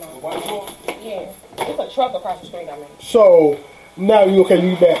 Yeah, it's a truck across the street. I mean. So now you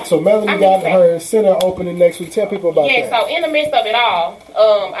back. So Melanie got her center opening next week. Tell people about that. Yeah, so in the midst of it all,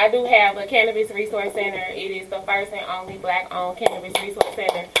 I do have a Cannabis Resource Center. It is the first and only Black-owned Cannabis Resource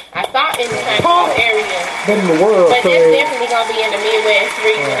Center. I thought in the St. Louis area, Been in the world, but so that's definitely going to be in the Midwest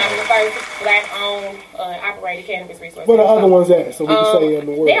region. I'm the first Black-owned operated Cannabis Resource where the Center. other ones at? So we can say in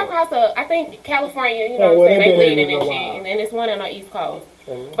the world. They're across I think California, you know Yeah, well, what I'm saying, they've they been leading in and a shit. while. And it's one on the East Coast.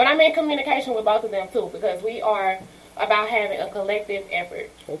 Mhm. But I'm in communication with both of them too because we are about having a collective effort.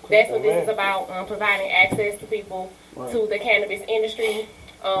 Okay. That's what this is about, providing access to people to the cannabis industry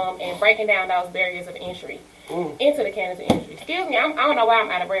and breaking down those barriers of entry into the cannabis industry. Excuse me, I don't know why I'm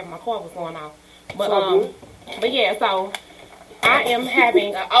out of breath. My car was going off. But yeah, so I am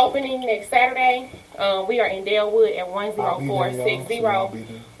having an opening next Saturday. We are in Dalewood at 10460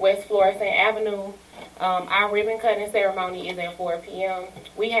 West Florissant Avenue. Our ribbon cutting ceremony is at 4 p.m.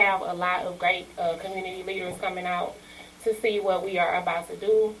 We have a lot of great community leaders coming out to see what we are about to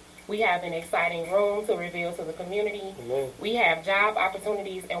do. We have an exciting room to reveal to the community. Amen. We have job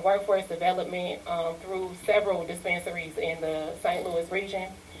opportunities and workforce development through several dispensaries in the St. Louis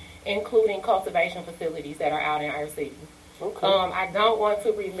region, including cultivation facilities that are out in our city. Okay. I don't want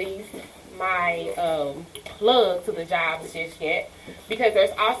to release my plug to the jobs just yet because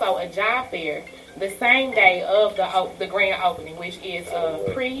there's also a job fair the same day of the grand opening, which is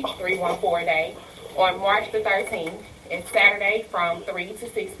pre-314 day on March the 13th. It's Saturday from 3 to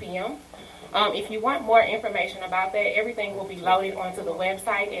 6 p.m. If you want more information about that, everything will be loaded onto the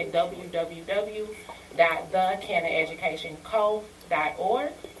website at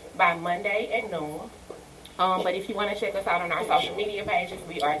www.thecanaeducationco.org by Monday at noon. But if you want to check us out on our social media pages,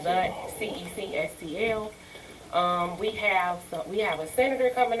 we are the CECSTL. We have a senator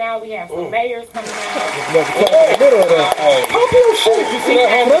coming out. We have some mayors coming out. Do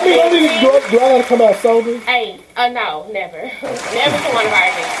I gotta come out sober? Hey, no, never. Never to one of our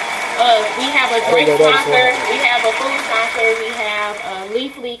events. We have a drink sponsor. We have a food sponsor. We have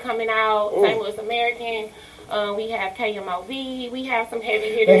Leafly coming out, St. Louis American. We have KMOV. We have some heavy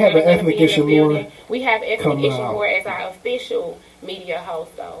hitters. They have that an are gonna be in Ethnic the building. Ishimura We have Ethnic coming out. Ishimura as our official media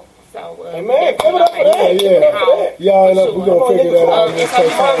host, though. So, man, give it up for that. Y'all know we're gonna figure that out. and so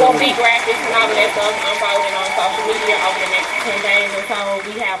we're going to see graphics and all of that stuff unfolding on social media over the next 10 days or so.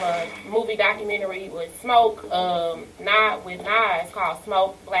 We have a movie documentary with Smoke, with Nas called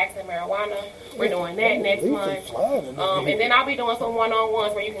Smoke, Blacks and Marijuana. We're doing that next month. And then I'll be doing some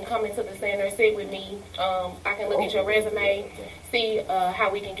one-on-ones where you can come into the center, sit with me. I can look at your resume, see how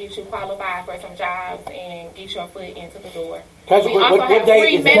we can get you qualified for some jobs and get your foot into the door. We also have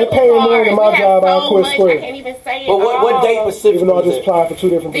free medical They pay more than my job. I quit I square. can't even say it. But what date specifically? Even though I just applied for 2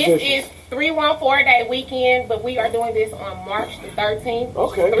 different This positions. is 314 day weekend, but we are doing this on March the 13th.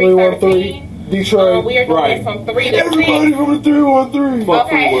 Okay. 313 Detroit. We are doing this from 3 to 6. Everybody from the 313.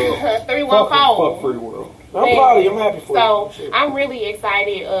 Okay, 314. Fuck free world. I'm proud of you. I'm happy for So you. I'm really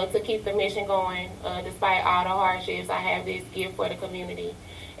excited to keep the mission going, despite all the hardships. I have this gift for the community,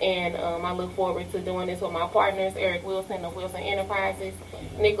 and I look forward to doing this with my partners, Eric Wilson of Wilson Enterprises,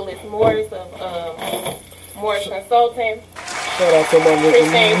 Nicholas Morris of Morris Consulting. Shout out to my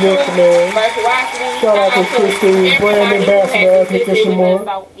nigga Nick, man. Virtuosity. Shout out to Christine, brand ambassador, Ethnic Ishimura.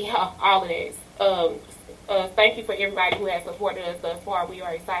 So, yeah, all of this. Thank you for everybody who has supported us thus far. We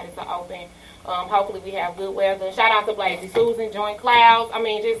are excited to open. Hopefully we have good weather. Shout out to Blazy Susan, Joint Clouds. I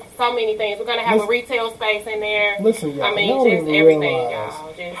mean, just so many things. We're going to have a retail space in there. Listen, y'all. I mean, y'all just don't even everything, realize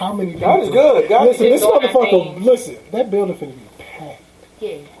y'all. Just how many people. God is good. God listen, is this doing motherfucker, listen, that building finna be packed.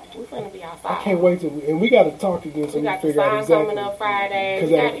 Yeah, we're going to be outside. I can't wait till and we got to talk again so We we got the figure out sign exactly. coming up Friday.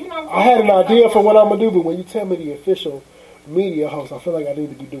 Because We got, you know, I had an idea for what I'm going to do, but when you tell me the official media host, I feel like I need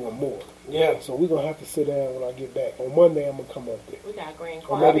to be doing more. Yeah. So we're going to have to sit down when I get back. On Monday, I'm going to come up there. We got green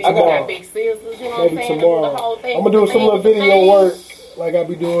Or carpet. maybe We tomorrow. got big scissors, you know Maybe what I'm saying? tomorrow. The whole thing. I'm going to do some little video work. Like I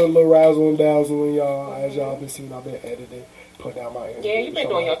be doing a little razzle and dazzle and y'all, as y'all been seeing, I've been editing, putting out my interviews. Yeah, you've been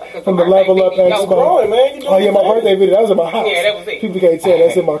doing your thing. From the Level Up Expo. growing, man. You doing Oh yeah, your my thing. birthday video. That was in my house. Yeah, that was it. People can't tell.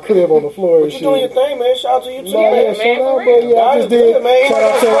 That's in my crib on the floor and You shit. doing your thing, man. Shout out to you too. No, yeah, man. shout out, For but real. yeah, I God just is good, did. man. Shout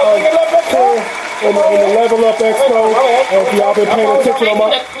out to in the Level Up Expo. And if y'all been paying attention on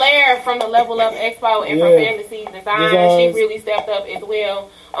Thank you to Claire from the Level Up Expo and from Fantasy Design. She really stepped up as well.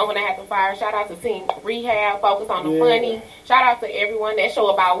 I'm gonna have to fire. Shout out to Team Rehab, focus on the funny. Shout out to everyone that show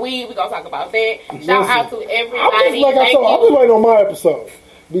about weed. We gonna talk about that. Shout out to everybody. I'm just waiting on my episode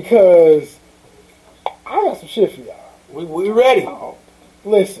because I got some shit for y'all. We ready.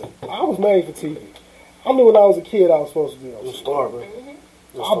 Listen, I was made for TV. I knew when I was a kid I was supposed to be on. You're a star, bro.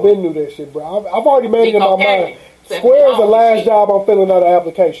 I've been knew that shit, bro. I've already made it in my mind. Square is the last job I'm filling out an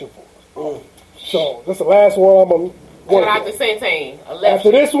application for. So that's the last one I'm gonna work. Shout out to Centane.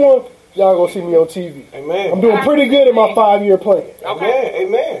 After this one, y'all gonna see me on TV. Amen. I'm doing pretty good in my 5-year plan. Okay.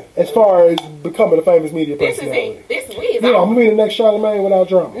 Amen. As far as becoming a famous media This is personality. it. This is it. Yeah, I'm gonna be the next Charlamagne without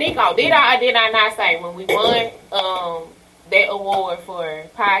drama. Nico, did I not say when we won that award for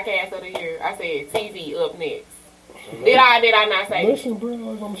Podcast of the Year, I said TV up next. Did I not say? Listen, bro,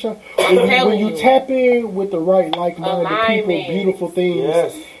 I'm sure. When you tap in with the right like-minded people, beautiful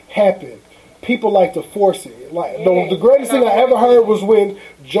things happen. People like to force it. Like the greatest thing I ever heard was when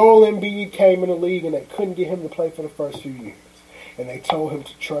Joel Embiid came in the league and they couldn't get him to play for the first few years, and they told him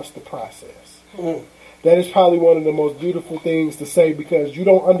to trust the process. That is probably one of the most beautiful things to say because you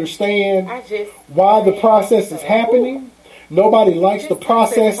don't understand why the process is happening. Nobody likes the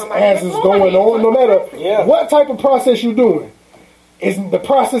process as it's going on, no matter what type of process you're doing. The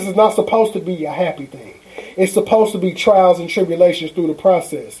process is not supposed to be a happy thing. It's supposed to be trials and tribulations through the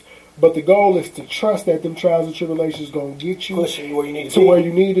process. But the goal is to trust that them trials and tribulations going to get you where you need where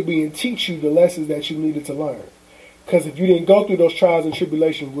you need to be and teach you the lessons that you needed to learn. Because if you didn't go through those trials and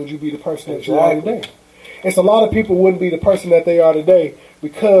tribulations, would you be the person that you are today? It's a lot of people wouldn't be the person that they are today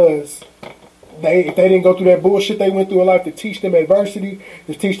because if they didn't go through that bullshit they went through in life to teach them adversity,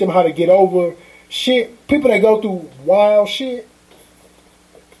 to teach them how to get over shit. People that go through wild shit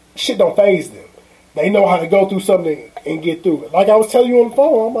don't faze them. They know how to go through something and get through it. Like I was telling you on the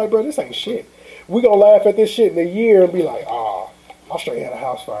phone, I'm like, bro, this ain't shit. We gonna laugh at this shit in a year and be like, I straight had a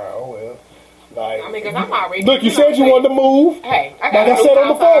house fire. Oh well. Like, I mean, because I'm already. Look, you said you wanted to move. Hey, I like got I said on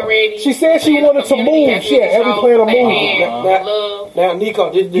the phone. already. She said she wanted to move. She had every plan of moving. Now,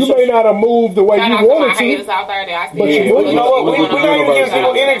 Nico, you may not have moved the way you wanted to. But you know what? We're not even giving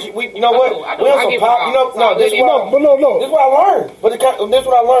people energy. You know what? We on some pop. This is what I learned. But this is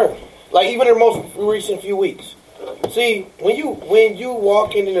what I learned. Like even in the most recent few weeks. See, when you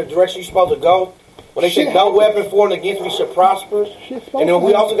walk in the direction you're supposed to go, when they say no weapon formed against me should prosper, and then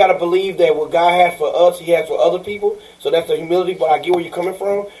we also got to believe that what God has for us, He has for other people. So that's the humility. But I get where you're coming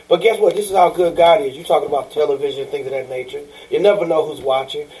from. But guess what? This is how good God is. You talking about television, things of that nature. You never know who's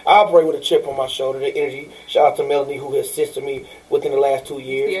watching. I operate with a chip on my shoulder. The energy. Shout out to Melanie who has assisted me within the last 2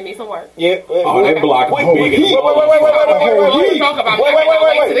 years. Still need some work. Yeah. Oh, that block is big. Wait.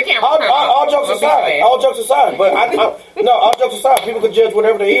 All jokes aside. But all jokes aside. People can judge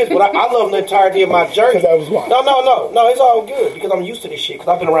whatever they is. But I love the entirety of my journey. No, it's all good because I'm used to this shit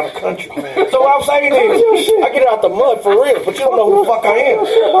because I've been around the country. So what I'm saying is, I get it out the mud for real, but you don't know who the fuck I am. No.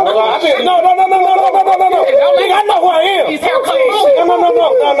 Nigga, I know who I am.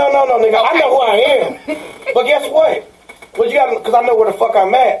 No, nigga, I know who I am. But guess what? Well, you got because I know where the fuck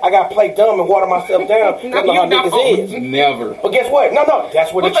I'm at. I got to play dumb and water myself down. I know how niggas is. Never. But guess what? No.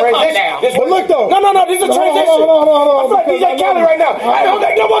 That's where the transition. But look though. No. This is a transition. Hold on. I'm like DJ Khaled right now. I don't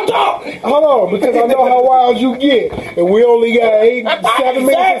think no one talk. Hold on, because I know how wild you get, and we only got 7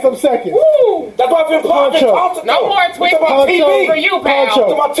 minutes and some seconds. Woo! That's why I've been talking. No more Twitch TV for you, pal.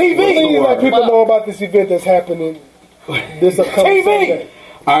 To my TV. Please let people know about this event that's happening this upcoming Sunday.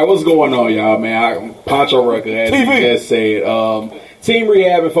 All right, what's going on, y'all, man? Poncho Rucker, as you just said. Team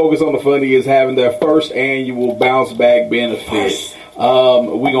Rehab and Focus on the Funny is having their first annual bounce back benefit.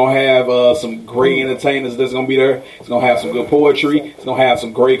 We're going to have some great entertainers that's going to be there. It's going to have some good poetry. It's going to have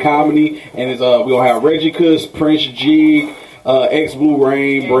some great comedy. And we're going to have Reggie Cuss, Prince Jig, X Blue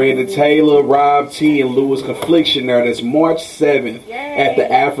Rain, Brandon Taylor, Rob T, and Louis Confliction there. That's March 7th at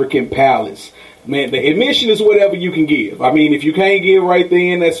the African Palace. Man, the admission is whatever you can give. I mean, if you can't give right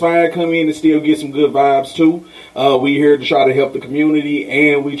then, that's fine. Come in and still get some good vibes, too. We here to try to help the community,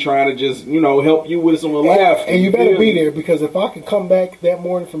 and we trying to just, help you with some laugh. And you better be there, because if I could come back that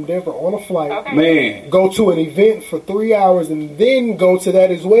morning from Denver on a flight, man, go to an event for 3 hours, and then go to that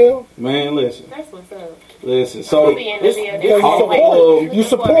as well. Man, listen. That's what's up. Listen, so you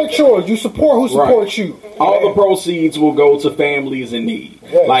support yours. You support who supports you. All the proceeds will go to families in need.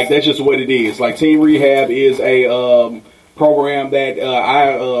 Yes. Like, that's just what it is. Like, Team Rehab is a program that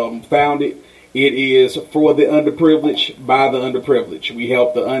I founded. It is for the underprivileged, by the underprivileged. We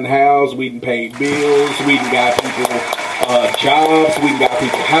help the unhoused. We can pay bills. We can got people jobs, we got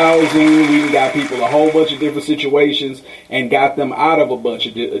people housing, we got people a whole bunch of different situations, and got them out of a bunch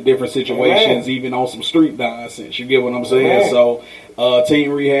of different situations, even on some street nonsense. You get what I'm saying? So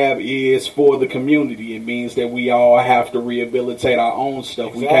Team Rehab is for the community. It means that we all have to rehabilitate our own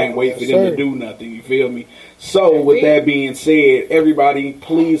stuff. We can't wait for them to do nothing. You feel me? So with that being said, everybody,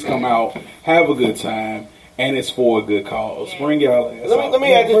 please come out, have a good time. And it's for a good cause. Bring y'all ass Let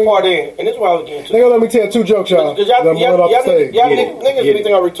me add this part in, and this is what I was getting to. They gonna let me tell 2 jokes, y'all. Because y'all niggas Get be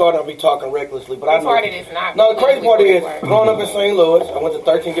thinking I'm retarded, I'll be talking recklessly, but I know. Retarded is not. No, the crazy part is, growing up in St. Louis, I went to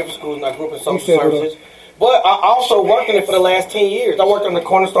 13 different schools, and I grew up in social services. But I also worked in it for the last 10 years. I worked on the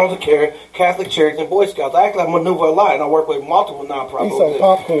Cornerstones of Care, Catholic Charities, and Boy Scouts. I actually maneuver a lot, and I work with multiple nonprofits. He sold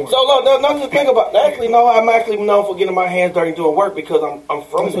popcorn. So look, nothing to think about. Actually, no, I'm actually known for getting my hands dirty doing work because I'm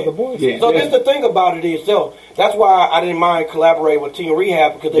from there. So this the thing about it is, that's why I didn't mind collaborating with Team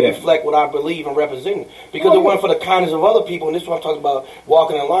Rehab, because they reflect what I believe and represent. Because it wasn't for the kindness of other people, and this is what I'm talking about,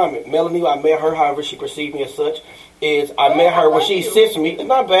 walking in alignment. Melanie, I met her however she perceived me as such, is I met her when she assists me. It's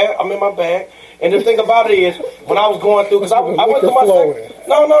not bad. I'm in my bag. And the thing about it is, when I was going through, because I went through my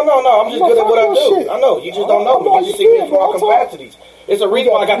No, I'm just good at what I do. I know, you just don't know because you see me in small capacities. It's a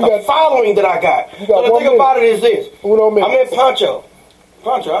reason why I got the following that I got. So the thing about it is this. I met Pancho.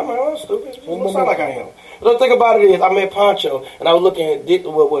 I'm stupid. It don't sound like I am. But the thing about it is, I met Pancho, and I was looking at I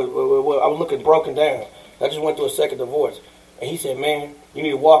was looking broken down. I just went through a second divorce. And he said, man, you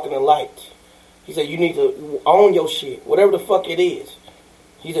need to walk in the light. He said, you need to own your shit, whatever the fuck it is.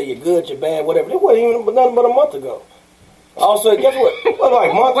 He said, you're good, you're bad, whatever. It wasn't even nothing but a month ago. All of a sudden, guess what? What, like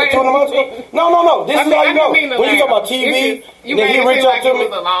a month or 2 months ago? No. This is how you know. When you talk about TV, you then he reached out to me.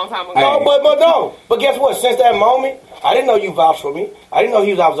 It was a long time ago. No, but no. But guess what? Since that moment, I didn't know you vouched for me. I didn't know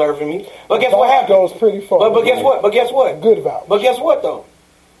he was observing me. But guess what happened? Goes pretty far. But guess what? Good vouch. But guess what, though?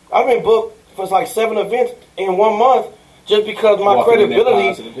 I've been booked for like 7 events in 1 month just because my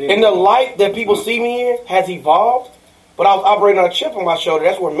credibility and the light that people see me in has evolved. But I was operating on a chip on my shoulder.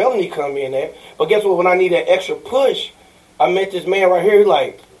 That's where Melanie come in at. But guess what? When I need that extra push, I met this man right here. He's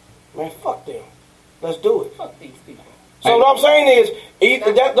like, man, fuck them. Let's do it. Fuck these people. So what I'm saying is,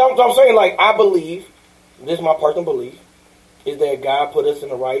 I'm saying, like, I believe, this is my personal belief, is that God put us in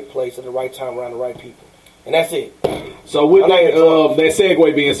the right place at the right time around the right people. And that's it. So with that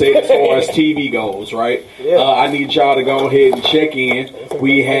segue being said, as far as TV goes, right? I need y'all to go ahead and check in.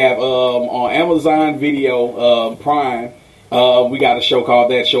 We have on Amazon Video Prime, we got a show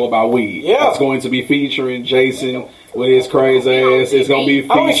called That Show About Weed. It's going to be featuring Jason with his crazy ass. It's going to be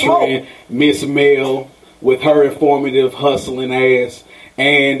featuring Miss Mel with her informative, hustling ass.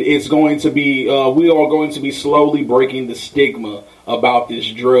 And it's going to be, we are going to be slowly breaking the stigma about this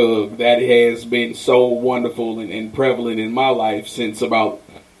drug that has been so wonderful and prevalent in my life since about,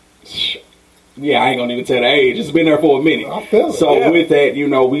 I ain't gonna even tell the age. It's been there for a minute. I feel it. So with that,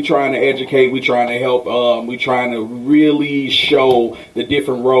 we trying to educate, we trying to help, we trying to really show the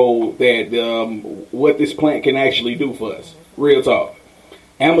different role that what this plant can actually do for us. Real talk.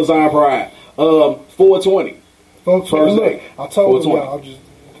 Amazon Prime, 420. Folks, look, I told y'all,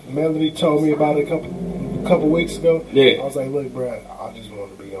 Melody told me about it a couple weeks ago. I was like, look, bro, I just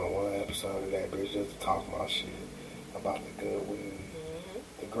want to be on one episode of that bitch just to talk my shit about the good weed,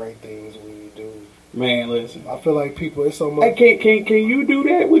 the great things we do. Man, listen. I feel like people, it's so much. Hey, can you do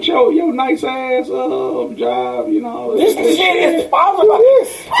that with your nice ass job? This shit is possible.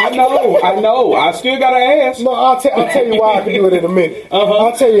 I know. I still gotta ask. No, I'll tell you why I can do it in a minute.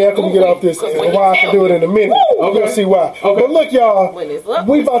 I'll tell you after we get off this why I can do it in a minute. You're gonna see why. But look, y'all,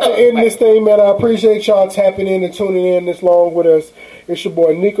 we about to end this thing, man. I appreciate y'all tapping in and tuning in this long with us. It's your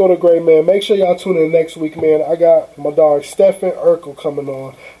boy Nico the Great Man. Make sure y'all tune in next week, man. I got my dog Stephen Urkel coming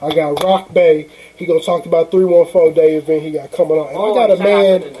on. I got Rock Bay. He gonna talk about 314 Day event he got coming on. And I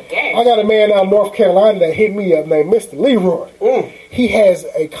got a man out of North Carolina that hit me up named Mr. Leroy. He has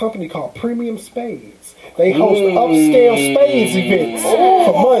a company called Premium Spades. They host upscale spades events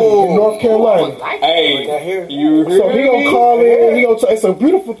for money in North Carolina. Hey, so he gonna call in. It's a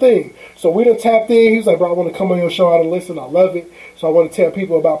beautiful thing. So we done tapped in. He was like, bro, I want to come on your show out and listen. I love it. So I want to tell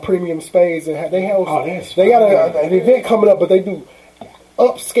people about Premium Spades and they host. They got an event coming up, but they do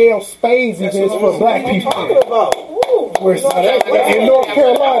upscale spades events for black people. In North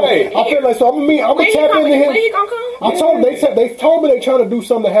Carolina. I feel like I'm gonna tap into him. When he gonna come? I told them they told me they trying to do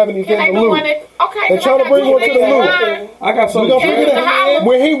something to have an event in the loop. Okay. They're trying to bring one to the loop. I got something.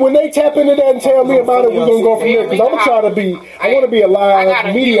 when they tap into that and tell me about it, we're gonna go from there. Because I'm gonna try to be. I want to be a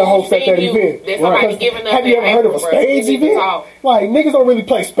live media host at that event. Have you ever heard of a spades event? Like niggas don't really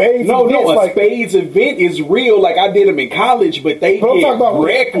play spades. No, a spades event is real. Like I did them in college, but they get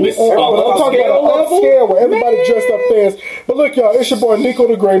reckless. I'm talking about an upscale where everybody dressed up fast. But look, y'all, it's your boy Nico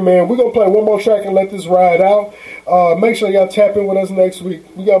the Great Man. We're gonna play one more track and let this ride out. Make sure y'all tap in with us next week.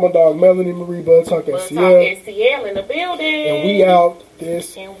 We got my dog Melanie Marie Bud Talk SCL in the building. And we out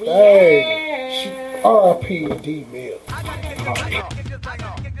this thing. R.I.P. D Mill.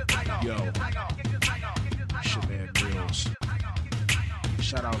 Yo, Shabbat Mills.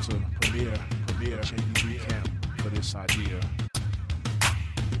 Shout out to Premier JB Camp for this idea.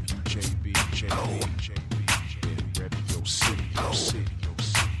 JB, ready, yo city.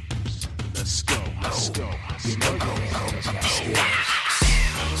 Let's go. You know you got skills.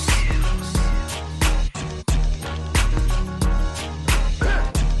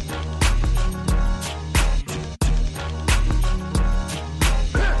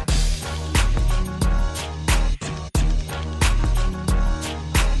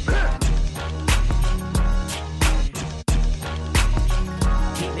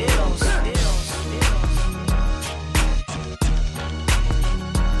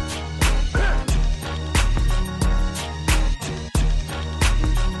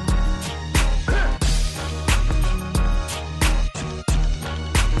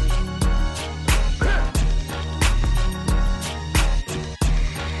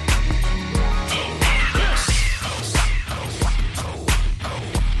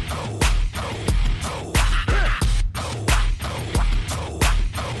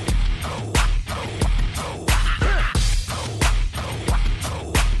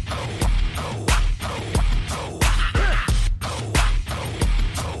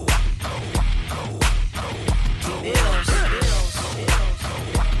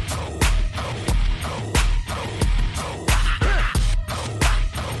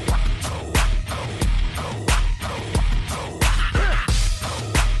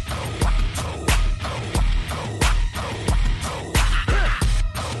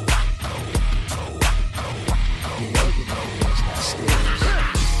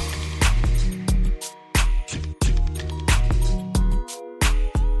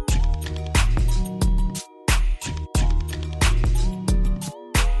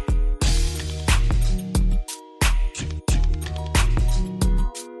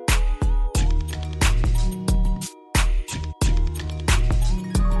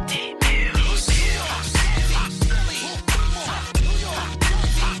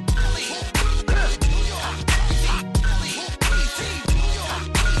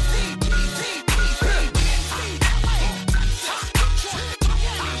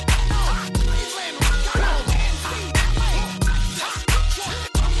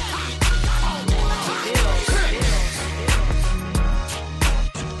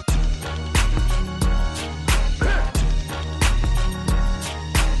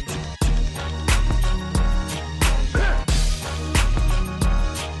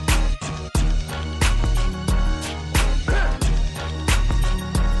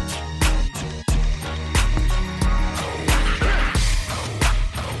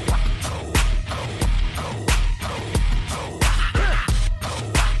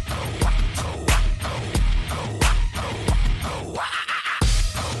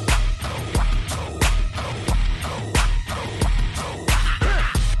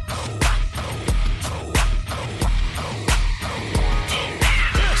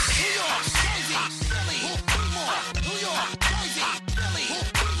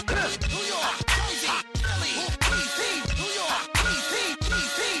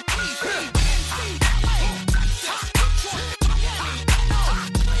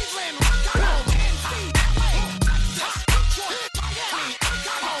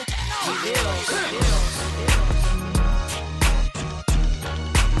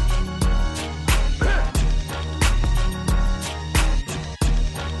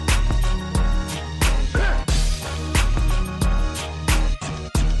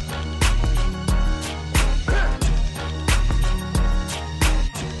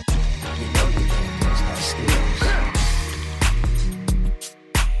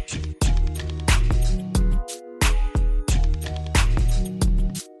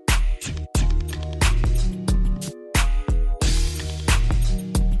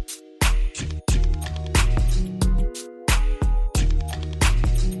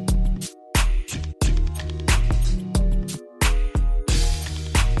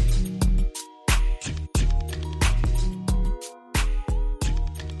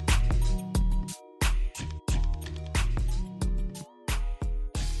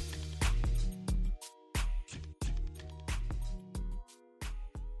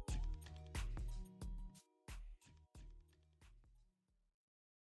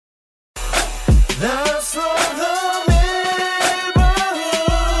 That's all the neighborhood.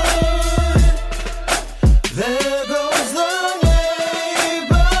 There goes the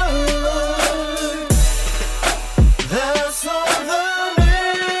neighborhood. That's all the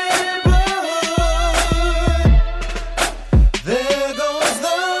neighborhood. There goes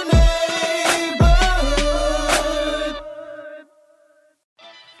the neighborhood.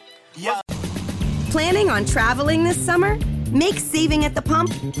 Planning on traveling this summer? Make saving at the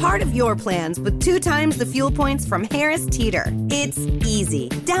pump part of your plans with 2 times the fuel points from Harris Teeter. It's easy.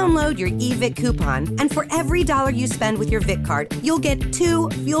 Download your eVic coupon, and for every $1 you spend with your Vic card, you'll get 2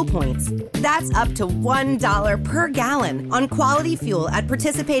 fuel points. That's up to $1 per gallon on quality fuel at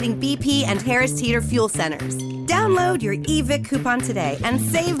participating BP and Harris Teeter fuel centers. Download your eVic coupon today and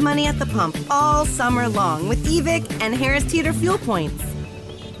save money at the pump all summer long with eVic and Harris Teeter fuel points.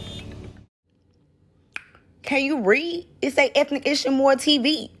 Can you read? It say Ethnic Ishimore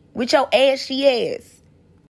TV with your ashy ass.